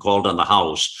out and called on the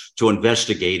House to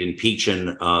investigate impeaching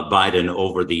Biden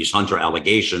over these Hunter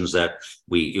allegations that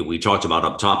we talked about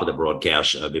up top of the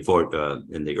broadcast before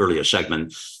in the earlier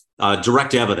segment.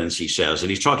 Direct evidence, he says,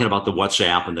 and he's talking about the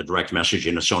WhatsApp and the direct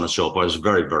messaging and so on and so forth. It's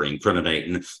very, very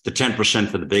incriminating. The 10%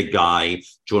 for the big guy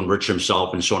to enrich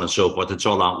himself and so on and so forth. It's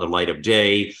all out in the light of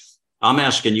day. I'm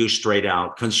asking you straight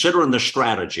out, considering the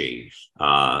strategy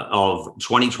of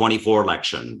 2024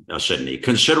 election, Sidney,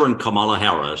 considering Kamala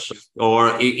Harris,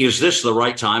 or is this the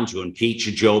right time to impeach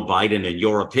Joe Biden, in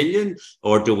your opinion,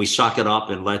 or do we suck it up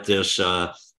and let this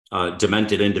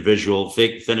demented individual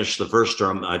finish the first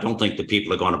term? I don't think the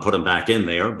people are going to put him back in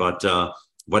there, but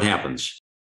what happens?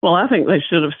 Well, I think they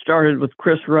should have started with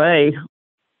Chris Wray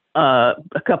a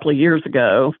couple of years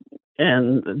ago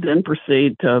and then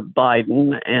proceed to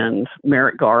Biden and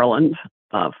Merrick Garland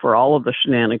for all of the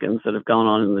shenanigans that have gone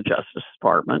on in the Justice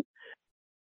Department.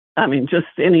 I mean, just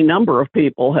any number of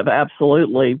people have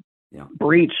absolutely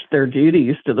breached their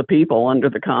duties to the people under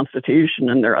the Constitution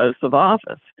and their oaths of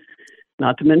office,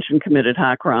 not to mention committed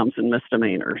high crimes and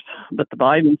misdemeanors. But the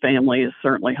Biden family is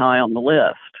certainly high on the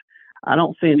list. I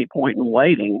don't see any point in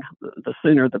waiting. The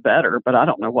sooner the better, but I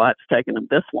don't know why it's taken them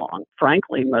this long.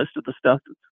 Frankly, most of the stuff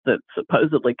that's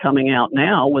supposedly coming out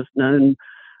now was known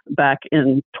back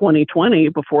in 2020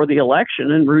 before the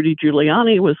election, and Rudy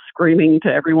Giuliani was screaming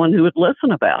to everyone who would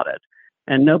listen about it.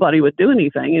 And nobody would do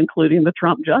anything, including the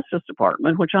Trump Justice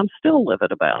Department, which I'm still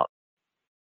livid about.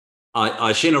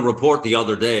 I seen a report the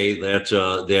other day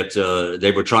that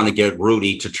they were trying to get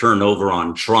Rudy to turn over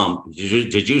on Trump.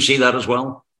 Did you see that as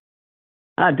well?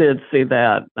 I did see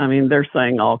that. I mean, they're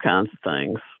saying all kinds of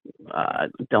things. I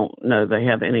don't know they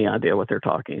have any idea what they're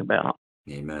talking about.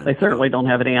 Amen. They certainly don't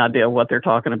have any idea what they're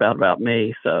talking about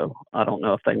me. So I don't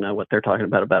know if they know what they're talking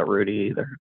about Rudy either.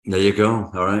 There you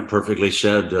go. All right. Perfectly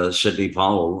said, Sidney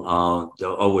Powell.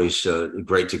 Always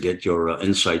great to get your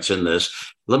insights in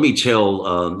this. Let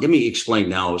me explain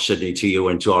now, Sidney, to you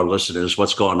and to our listeners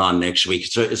what's going on next week.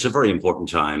 It's a very important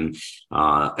time.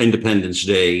 Independence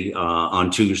Day on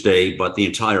Tuesday, but the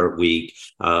entire week.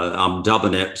 I'm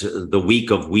dubbing it the week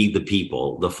of We the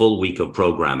People, the full week of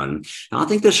programming. Now, I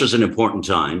think this is an important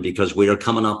time because we are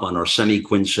coming up on our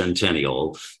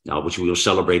semi-quincentennial, which we will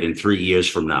celebrate in 3 years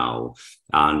from now.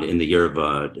 And in the year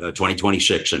of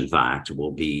 2026, in fact,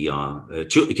 will be,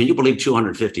 can you believe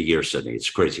 250 years, Sidney? It's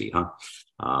crazy, huh?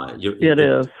 It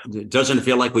is. Doesn't it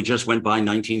feel like we just went by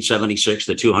 1976,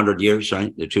 the 200 years,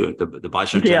 right? The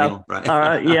bicentennial, right?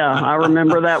 I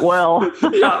remember that well.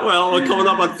 Yeah, well, we're coming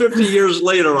up on 50 years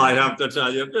later, I have to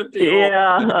tell you. 50.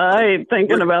 Yeah, I ain't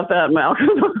thinking about that, Malcolm.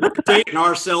 Dating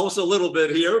ourselves a little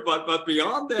bit here, but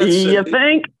beyond that, you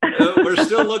think? We're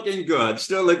still looking good.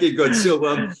 So,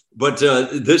 but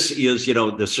this is,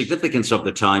 the significance of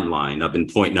the timeline I've been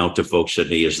pointing out to folks,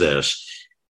 Sydney, is this.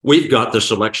 We've got the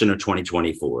selection of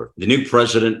 2024. The new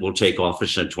president will take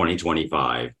office in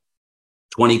 2025.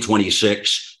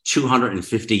 2026,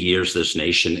 250 years this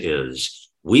nation is.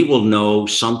 We will know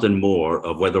something more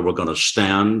of whether we're going to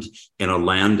stand in a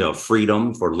land of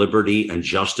freedom for liberty and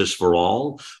justice for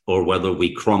all, or whether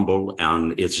we crumble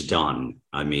and it's done.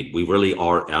 I mean, we really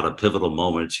are at a pivotal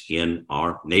moment in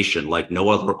our nation like no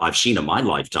other I've seen in my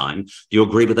lifetime. Do you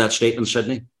agree with that statement,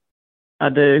 Sidney? I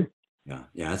do.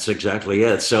 Yeah, that's exactly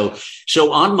it. So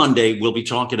on Monday, we'll be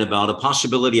talking about a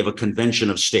possibility of a convention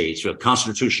of states. We have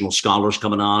constitutional scholars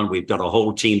coming on. We've got a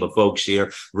whole team of folks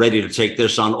here ready to take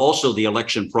this on. Also, the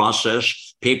election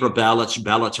process, paper ballots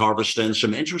harvesting,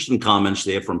 some interesting comments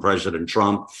there from President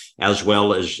Trump, as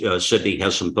well as Sidney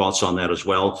has some thoughts on that as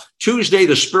well. Tuesday,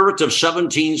 the spirit of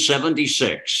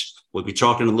 1776. We'll be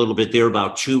talking a little bit there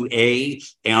about 2A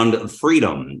and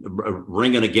freedom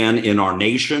ringing again in our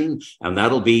nation. And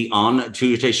that'll be on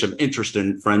Tuesday. Some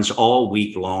interesting friends all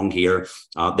week long here.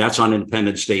 That's on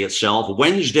Independence Day itself.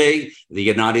 Wednesday, the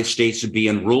United States is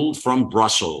being ruled from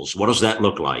Brussels. What does that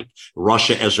look like?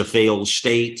 Russia as a failed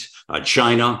state.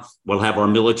 China. We'll have our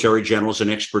military generals and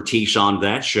expertise on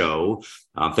that show.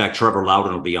 In fact, Trevor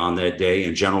Loudon will be on that day,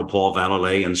 and General Paul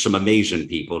Vallely, and some amazing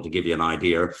people to give you an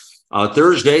idea.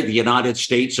 Thursday, the United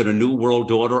States and a new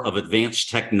world order of advanced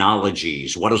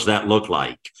technologies. What does that look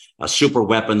like? Super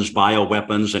weapons,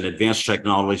 bioweapons, and advanced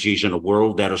technologies in a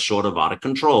world that is sort of out of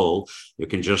control. You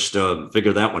can just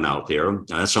figure that one out there.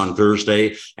 That's on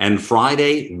Thursday. And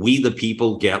Friday, we the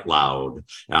people get loud.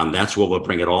 That's where we'll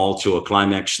bring it all to a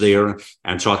climax there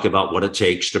and talk about what it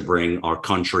takes to bring our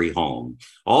country home.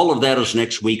 All of that is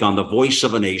next week on The Voice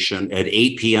of a Nation at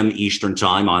 8 p.m. Eastern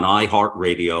Time on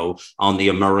iHeartRadio on the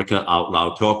America Out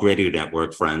Loud Talk Radio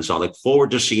Network, friends. I look forward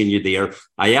to seeing you there.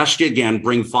 I ask you again,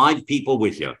 bring 5 people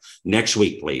with you next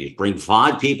week, please. Bring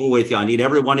 5 people with you. I need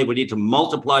everyone. We need to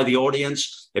multiply the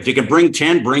audience. If you can bring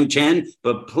 10, bring 10,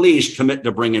 but please commit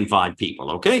to bringing 5 people,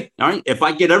 okay? All right? If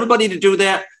I get everybody to do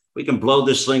that, we can blow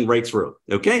this thing right through,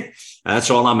 okay? That's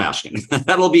all I'm asking.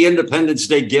 That'll be Independence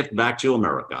Day gift back to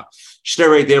America. Stay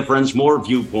right there, friends. More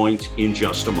Viewpoint in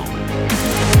just a moment.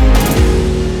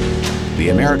 The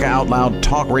America Out Loud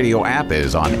Talk Radio app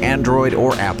is on Android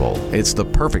or Apple. It's the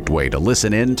perfect way to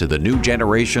listen in to the new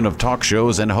generation of talk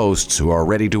shows and hosts who are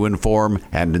ready to inform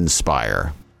and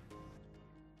inspire.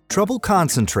 Trouble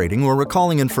concentrating or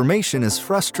recalling information is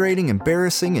frustrating,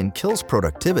 embarrassing, and kills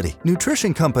productivity.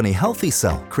 Nutrition company Healthy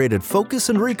Cell created Focus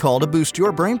and Recall to boost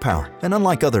your brain power. And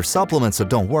unlike other supplements that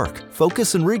don't work,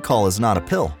 Focus and Recall is not a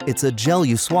pill. It's a gel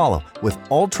you swallow with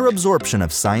ultra-absorption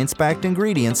of science-backed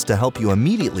ingredients to help you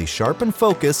immediately sharpen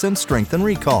focus and strengthen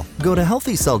recall. Go to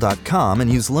healthycell.com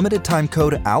and use limited time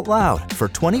code OUTLOUD for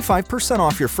 25%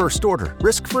 off your first order.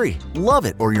 Risk-free. Love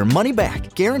it or your money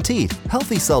back. Guaranteed.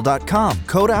 Healthycell.com.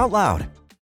 Code OUTLOUD.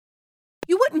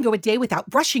 You wouldn't go a day without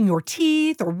brushing your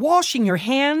teeth or washing your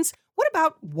hands. What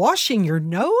about washing your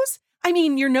nose? I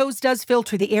mean, your nose does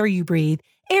filter the air you breathe,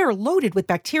 air loaded with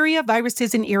bacteria,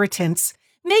 viruses, and irritants.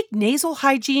 Make nasal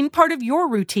hygiene part of your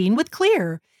routine with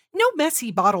Xlear. No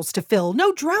messy bottles to fill,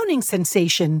 no drowning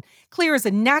sensation. Xlear is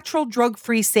a natural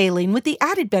drug-free saline with the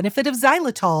added benefit of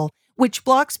xylitol, which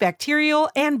blocks bacterial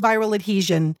and viral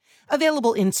adhesion.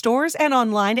 Available in stores and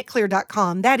online at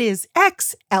Xlear.com. That is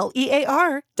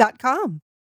XLEAR.com.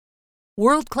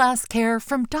 World-class care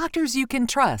from doctors you can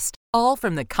trust, all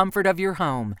from the comfort of your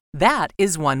home. That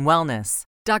is One Wellness.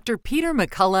 Dr. Peter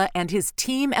McCullough and his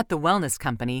team at The Wellness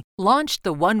Company launched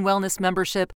the One Wellness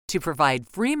membership to provide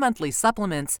free monthly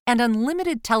supplements and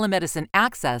unlimited telemedicine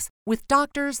access with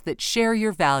doctors that share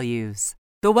your values.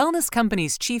 The Wellness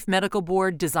Company's Chief Medical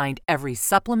Board designed every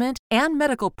supplement and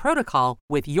medical protocol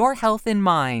with your health in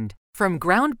mind. From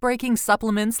groundbreaking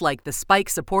supplements like the Spike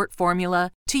Support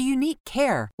Formula to unique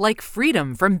care like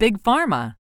Freedom from Big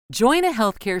Pharma. Join a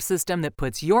healthcare system that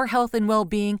puts your health and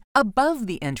well-being above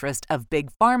the interest of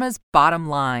Big Pharma's bottom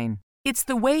line. It's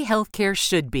the way healthcare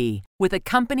should be, with a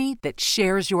company that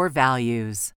shares your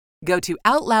values. Go to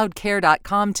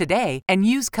OutLoudCare.com today and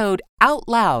use code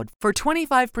OUTLOUD for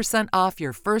 25% off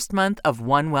your first month of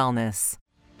One Wellness.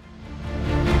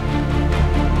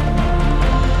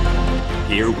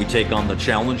 Here we take on the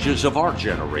challenges of our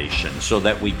generation so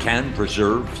that we can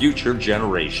preserve future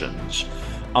generations.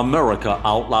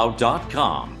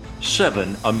 AmericaOutloud.com.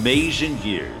 7 amazing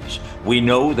years. We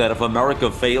know that if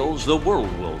America fails, the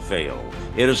world will fail.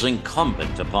 It is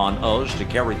incumbent upon us to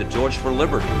carry the torch for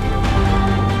liberty.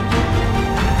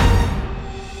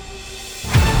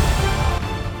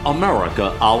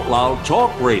 America Out Loud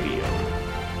Talk Radio.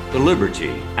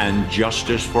 Liberty and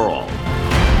justice for all.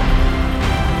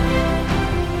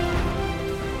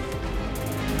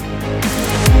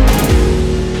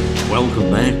 Welcome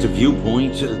back to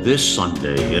Viewpoint This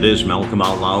Sunday. It is Malcolm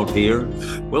Out Loud here.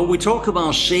 Well, we talk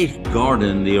about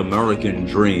safeguarding the American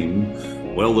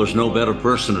dream. Well, there's no better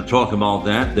person to talk about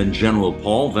that than General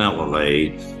Paul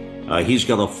Vallely. He's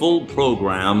got a full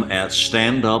program at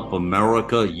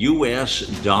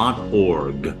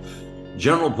standupamericauS.org.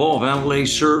 General Paul Vallely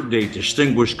served a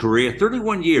distinguished career,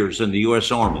 31 years in the U.S.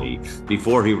 Army,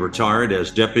 before he retired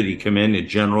as Deputy Commanding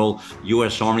General,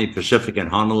 U.S. Army Pacific in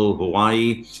Honolulu,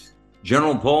 Hawaii.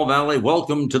 General Paul Vallely,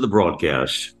 welcome to the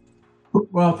broadcast.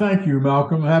 Well, thank you,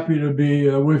 Malcolm. Happy to be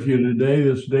with you today,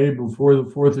 this day before the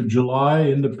 4th of July,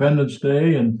 Independence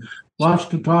Day, and lots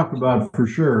to talk about for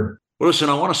sure. Well,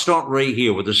 listen, I want to start right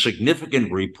here with a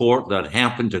significant report that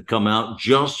happened to come out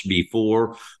just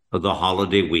before the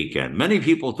holiday weekend. Many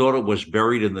people thought it was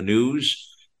buried in the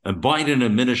news. The Biden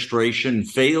administration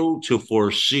failed to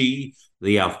foresee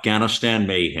the Afghanistan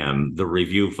mayhem, the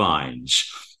review finds.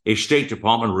 A State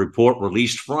Department report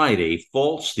released Friday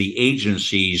faults the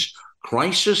agency's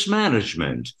crisis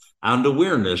management and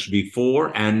awareness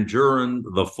before and during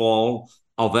the fall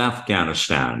of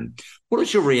Afghanistan. What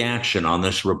is your reaction on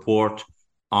this report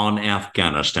on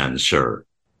Afghanistan, sir?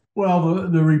 Well,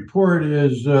 the report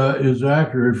is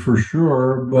accurate for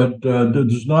sure, but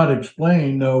does not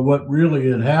explain what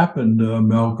really had happened,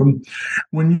 Malcolm.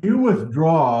 When you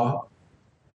withdraw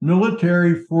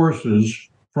military forces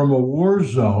from a war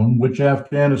zone, which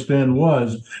Afghanistan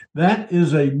was, that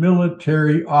is a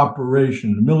military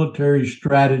operation, military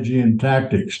strategy and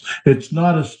tactics. It's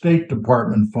not a State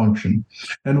Department function.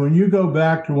 And when you go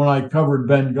back to when I covered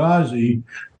Benghazi,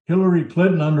 Hillary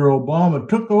Clinton under Obama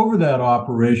took over that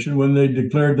operation when they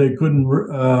declared they couldn't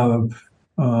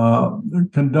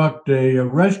conduct a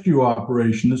rescue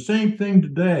operation. The same thing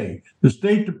today. The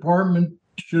State Department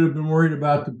should have been worried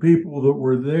about the people that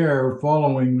were there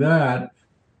following that,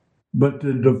 but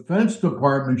the Defense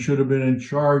Department should have been in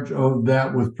charge of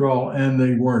that withdrawal, and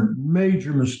they weren't.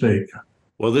 Major mistake.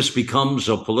 Well, this becomes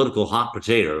a political hot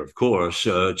potato, of course,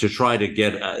 to try to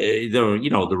get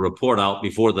the report out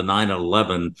before the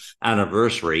 9/11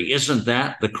 anniversary. Isn't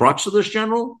that the crux of this,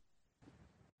 General?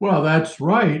 Well, that's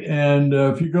right. And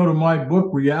if you go to my book,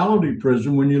 Reality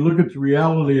Prison, when you look at the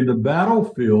reality of the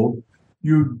battlefield,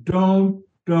 you don't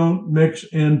mix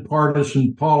in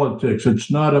partisan politics.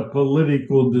 It's not a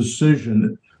political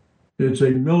decision. It's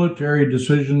a military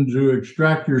decision to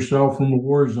extract yourself from a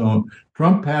war zone.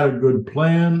 Trump had a good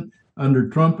plan. Under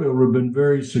Trump, it would have been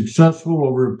very successful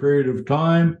over a period of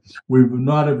time. We would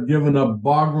not have given up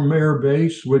Bagram Air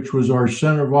Base, which was our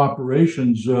center of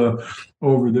operations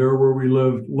over there, where we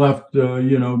left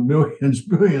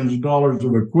billions of dollars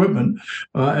of equipment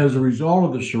as a result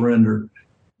of the surrender.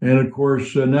 And of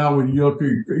course, now when you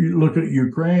look at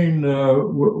Ukraine,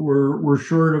 we're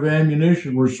short of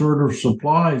ammunition, we're short of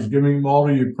supplies, giving them all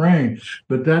to Ukraine.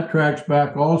 But that tracks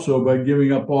back also by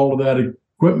giving up all of that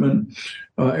equipment,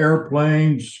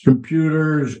 airplanes,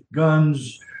 computers,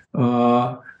 guns,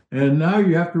 and now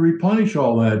you have to replenish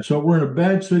all that. So we're in a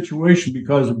bad situation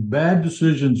because of bad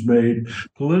decisions made,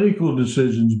 political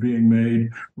decisions being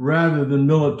made, rather than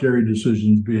military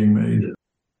decisions being made.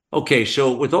 Okay,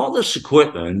 so with all this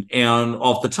equipment, and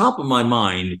off the top of my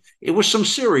mind, it was some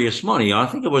serious money. I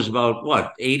think it was about,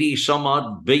 80 some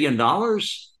odd billion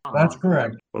dollars? That's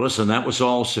correct. Well, listen, that was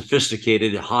all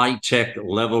sophisticated, high-tech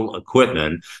level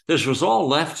equipment. This was all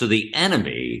left to the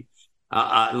enemy.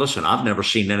 Listen, I've never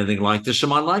seen anything like this in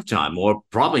my lifetime, or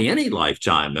probably any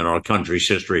lifetime in our country's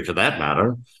history for that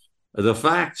matter. The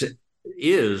fact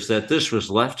is that this was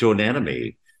left to an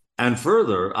enemy. And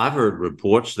further, I've heard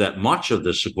reports that much of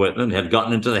this equipment had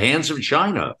gotten into the hands of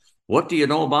China. What do you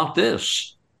know about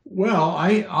this? Well,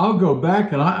 I'll go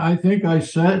back, and I think I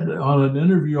said on an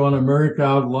interview on America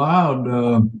Out Loud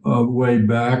way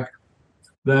back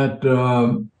that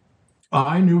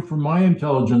I knew from my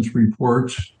intelligence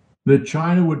reports that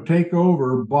China would take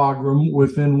over Bagram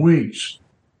within weeks.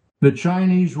 The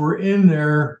Chinese were in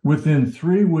there within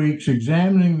 3 weeks,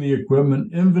 examining the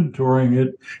equipment, inventorying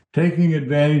it, taking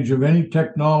advantage of any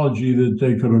technology that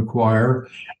they could acquire.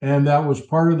 And that was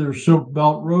part of their Silk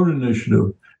Belt Road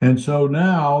Initiative. And so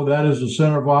now that is the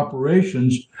center of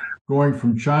operations going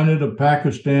from China to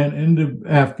Pakistan into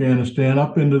Afghanistan,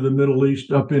 up into the Middle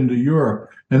East, up into Europe.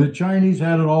 And the Chinese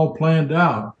had it all planned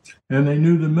out, and they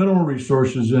knew the mineral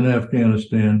resources in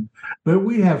Afghanistan. But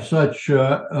we have such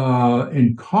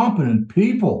incompetent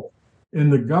people in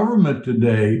the government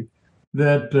today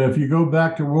that if you go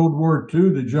back to World War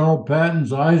II, the General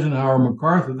Pattons, Eisenhower,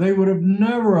 MacArthur, they would have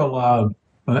never allowed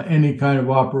any kind of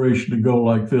operation to go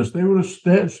like this. They would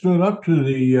have stood up to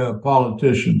the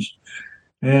politicians.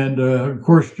 And of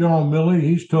course, General Milley,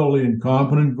 he's totally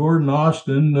incompetent. Gordon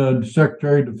Austin,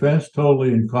 Secretary of Defense,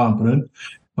 totally incompetent.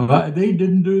 They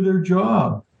didn't do their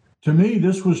job. To me,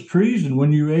 this was treason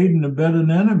when you aid and abet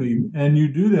an enemy, and you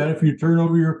do that if you turn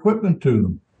over your equipment to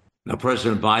them. Now,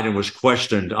 President Biden was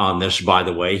questioned on this, by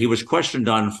the way. He was questioned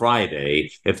on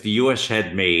Friday if the U.S.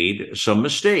 had made some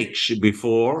mistakes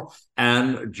before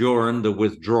and during the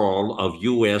withdrawal of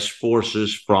U.S.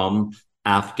 forces from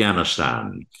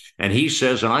Afghanistan. And he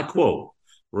says, and I quote,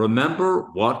 "Remember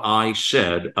what I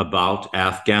said about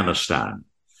Afghanistan.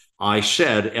 I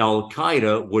said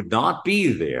Al-Qaeda would not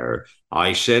be there.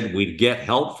 I said we'd get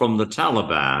help from the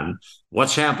Taliban.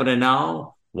 What's happening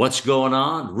now? What's going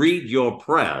on? Read your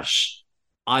press.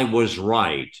 I was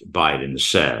right," Biden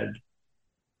said.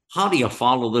 How do you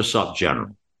follow this up,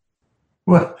 General?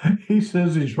 Well, he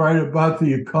says he's right about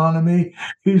the economy.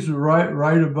 He's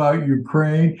right about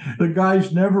Ukraine. The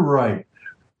guy's never right.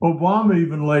 Obama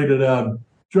even laid it out.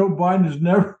 Joe Biden has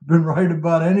never been right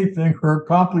about anything or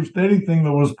accomplished anything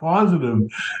that was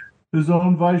positive. His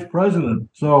own vice president.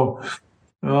 So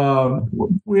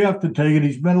we have to take it.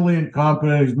 He's mentally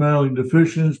incompetent. He's mentally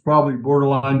deficient. He's probably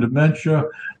borderline dementia.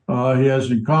 He has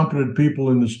incompetent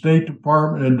people in the State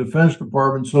Department and Defense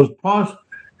Department. So it's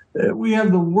we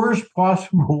have the worst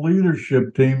possible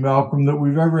leadership team, Malcolm, that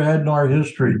we've ever had in our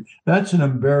history. That's an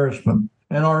embarrassment.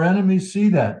 And our enemies see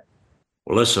that.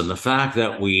 Well, listen, the fact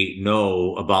that we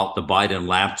know about the Biden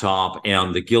laptop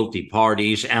and the guilty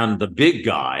parties and the big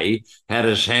guy had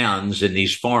his hands in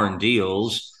these foreign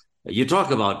deals, you talk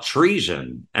about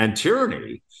treason and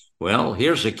tyranny. Well,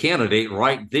 here's a candidate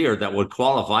right there that would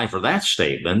qualify for that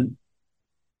statement.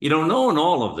 You know, knowing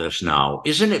all of this now,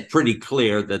 isn't it pretty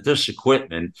clear that this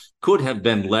equipment could have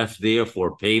been left there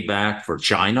for payback for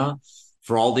China,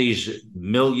 for all these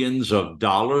millions of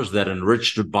dollars that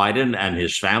enriched Biden and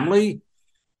his family?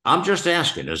 I'm just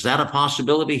asking, is that a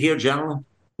possibility here, General?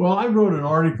 Well, I wrote an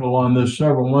article on this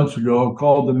several months ago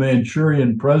called "The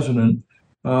Manchurian President."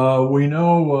 We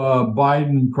know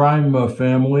Biden crime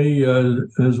family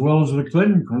as well as the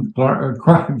Clinton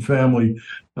crime family.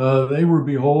 They were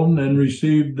beholden and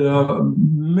received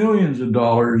millions of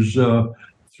dollars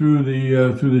through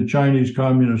the Chinese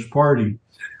Communist Party.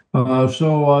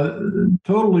 So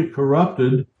totally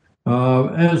corrupted,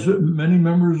 as many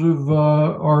members of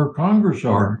our Congress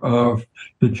are.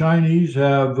 The Chinese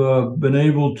have been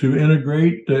able to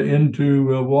integrate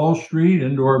into Wall Street,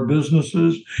 into our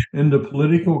businesses, into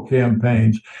political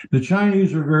campaigns. The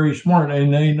Chinese are very smart,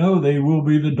 and they know they will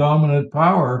be the dominant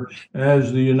power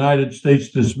as the United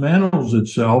States dismantles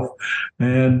itself,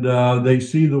 and they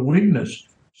see the weakness.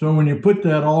 So when you put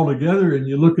that all together and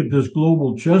you look at this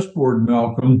global chessboard,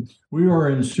 Malcolm, we are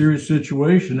in a serious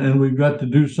situation, and we've got to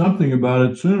do something about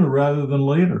it sooner rather than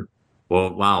later.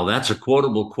 Well, wow, that's a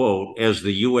quotable quote. As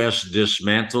the U.S.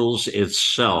 dismantles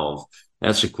itself.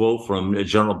 That's a quote from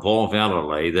General Paul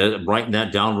Vallely. I'm writing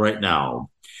that down right now.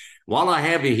 While I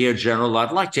have you here, General,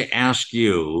 I'd like to ask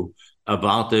you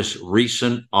about this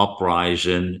recent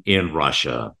uprising in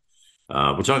Russia.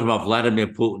 We're talking about Vladimir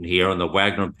Putin here and the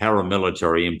Wagner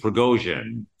paramilitary in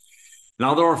Prigozhin.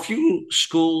 Now, there are a few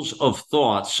schools of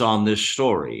thoughts on this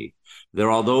story. There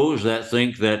are those that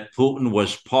think that Putin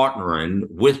was partnering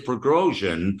with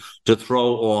Prigozhin to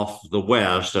throw off the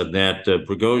West, and that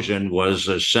Prigozhin was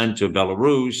sent to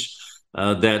Belarus,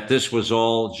 that this was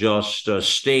all just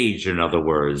staged, in other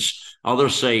words.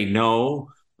 Others say no.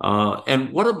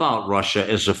 And what about Russia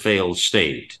as a failed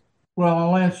state? Well,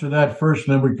 I'll answer that first,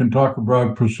 and then we can talk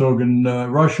about Prigozhin.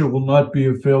 Russia will not be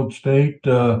a failed state.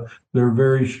 They're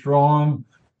very strong.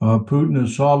 Putin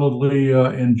is solidly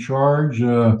in charge.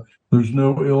 There's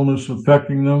no illness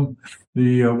affecting them.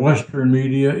 The Western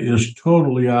media is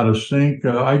totally out of sync.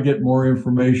 I get more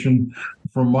information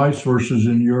from my sources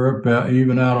in Europe,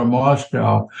 even out of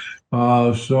Moscow.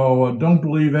 So don't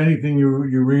believe anything you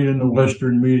read in the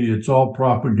Western media. It's all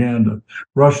propaganda.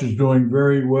 Russia's doing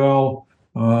very well.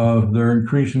 They're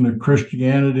increasing the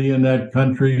Christianity in that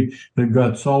country. They've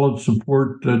got solid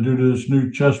support due to this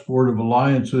new chessboard of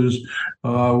alliances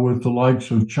with the likes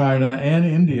of China and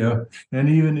India and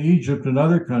even Egypt and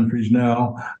other countries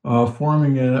now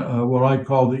forming what I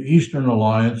call the Eastern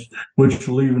Alliance, which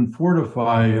will even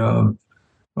fortify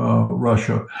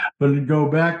Russia. But to go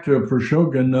back to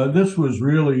Prigozhin, this was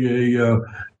really a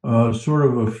sort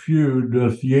of a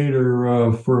feud,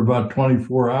 theater for about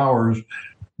 24 hours.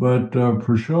 But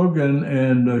Prigozhin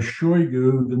and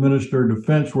Shoigu, the Minister of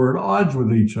Defense, were at odds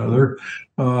with each other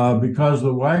because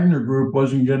the Wagner Group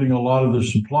wasn't getting a lot of the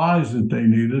supplies that they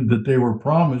needed, that they were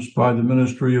promised by the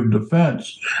Ministry of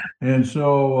Defense. And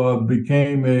so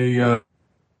became a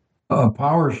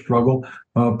power struggle.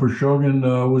 Prigozhin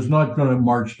was not going to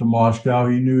march to Moscow.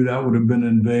 He knew that would have been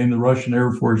in vain. The Russian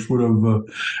Air Force would have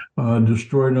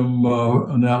destroyed him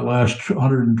in that last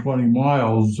 120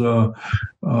 miles. So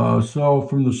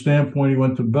from the standpoint, he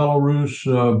went to Belarus.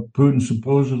 Putin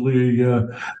supposedly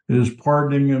is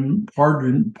pardoning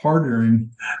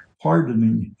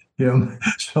him.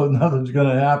 So nothing's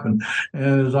going to happen.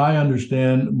 And as I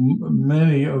understand,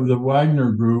 many of the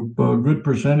Wagner Group, a good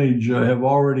percentage, have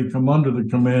already come under the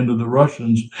command of the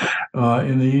Russians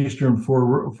in the eastern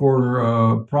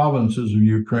four provinces of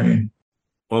Ukraine.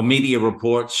 Well, media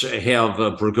reports have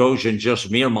Prigozhin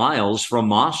just mere miles from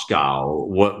Moscow.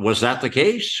 Was that the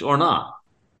case or not?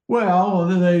 Well,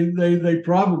 they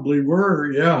probably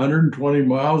were, 120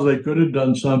 miles. They could have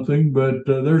done something, but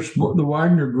the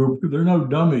Wagner Group, they're no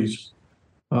dummies.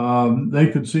 They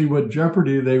could see what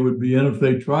jeopardy they would be in if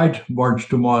they tried to march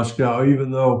to Moscow,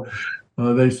 even though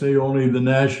they say only the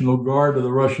National Guard of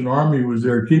the Russian army was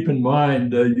there. Keep in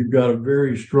mind, you've got a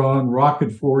very strong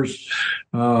rocket force,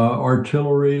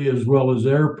 artillery, as well as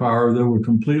air power that would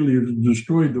completely have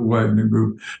destroyed the Wagner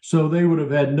Group. So they would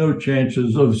have had no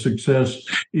chances of success,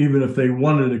 even if they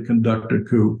wanted to conduct a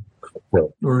coup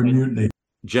or a mutiny.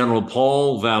 General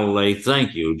Paul Vallely,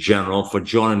 thank you, General, for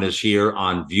joining us here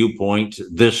on Viewpoint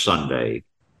this Sunday.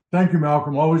 Thank you,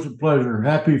 Malcolm. Always a pleasure.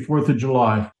 Happy 4th of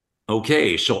July.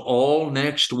 Okay, so all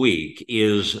next week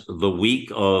is the week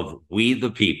of We the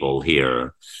People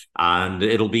here, and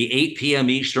it'll be 8 p.m.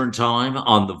 Eastern Time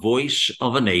on The Voice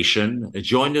of a Nation.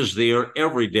 Join us there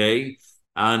every day,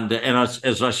 and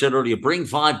as I said earlier, bring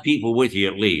 5 people with you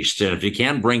at least, and if you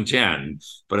can, bring 10.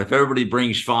 But if everybody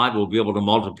brings 5, we'll be able to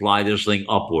multiply this thing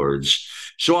upwards.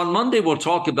 So on Monday, we'll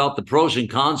talk about the pros and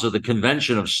cons of the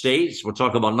Convention of States. We'll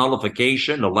talk about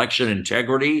nullification, election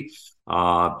integrity,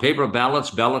 paper ballots,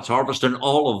 harvest, and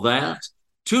all of that.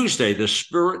 Tuesday, the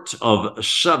spirit of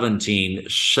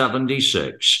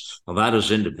 1776. Well, that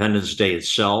is Independence Day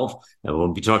itself. And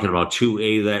we'll be talking about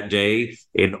 2A that day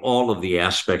in all of the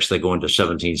aspects that go into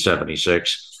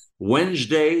 1776.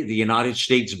 Wednesday, the United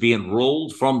States being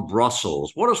rolled from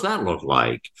Brussels. What does that look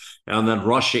like? And then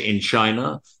Russia and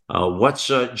China.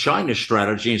 What's China's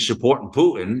strategy in supporting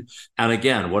Putin? And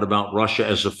again, what about Russia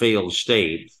as a failed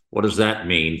state? What does that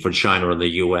mean for China and the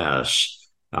U.S.?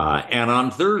 And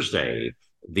on Thursday,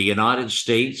 the United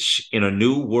States in a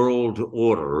new world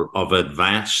order of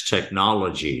advanced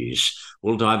technologies.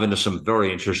 We'll dive into some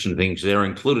very interesting things there,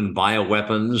 including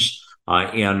bioweapons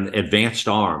and advanced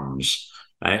arms.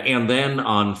 And then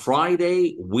on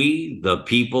Friday, We the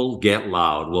People Get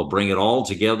Loud. We'll bring it all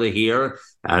together here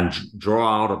and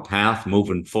draw out a path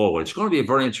moving forward. It's going to be a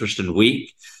very interesting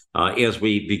week as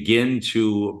we begin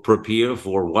to prepare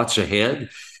for what's ahead.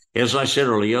 As I said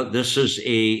earlier, this is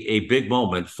a big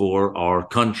moment for our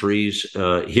country's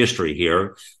history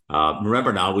here.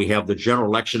 Remember now, we have the general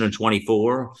election in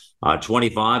 24,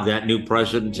 25, that new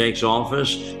president takes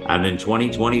office, and in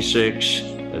 2026,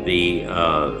 the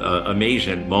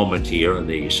amazing moment here,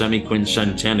 the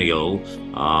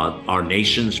semi-quincentennial, our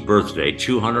nation's birthday,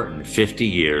 250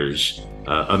 years,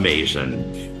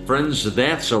 amazing. Friends,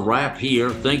 that's a wrap here.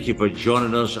 Thank you for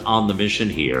joining us on the mission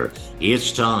here.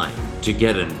 It's time to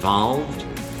get involved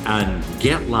and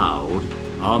get loud,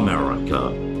 America.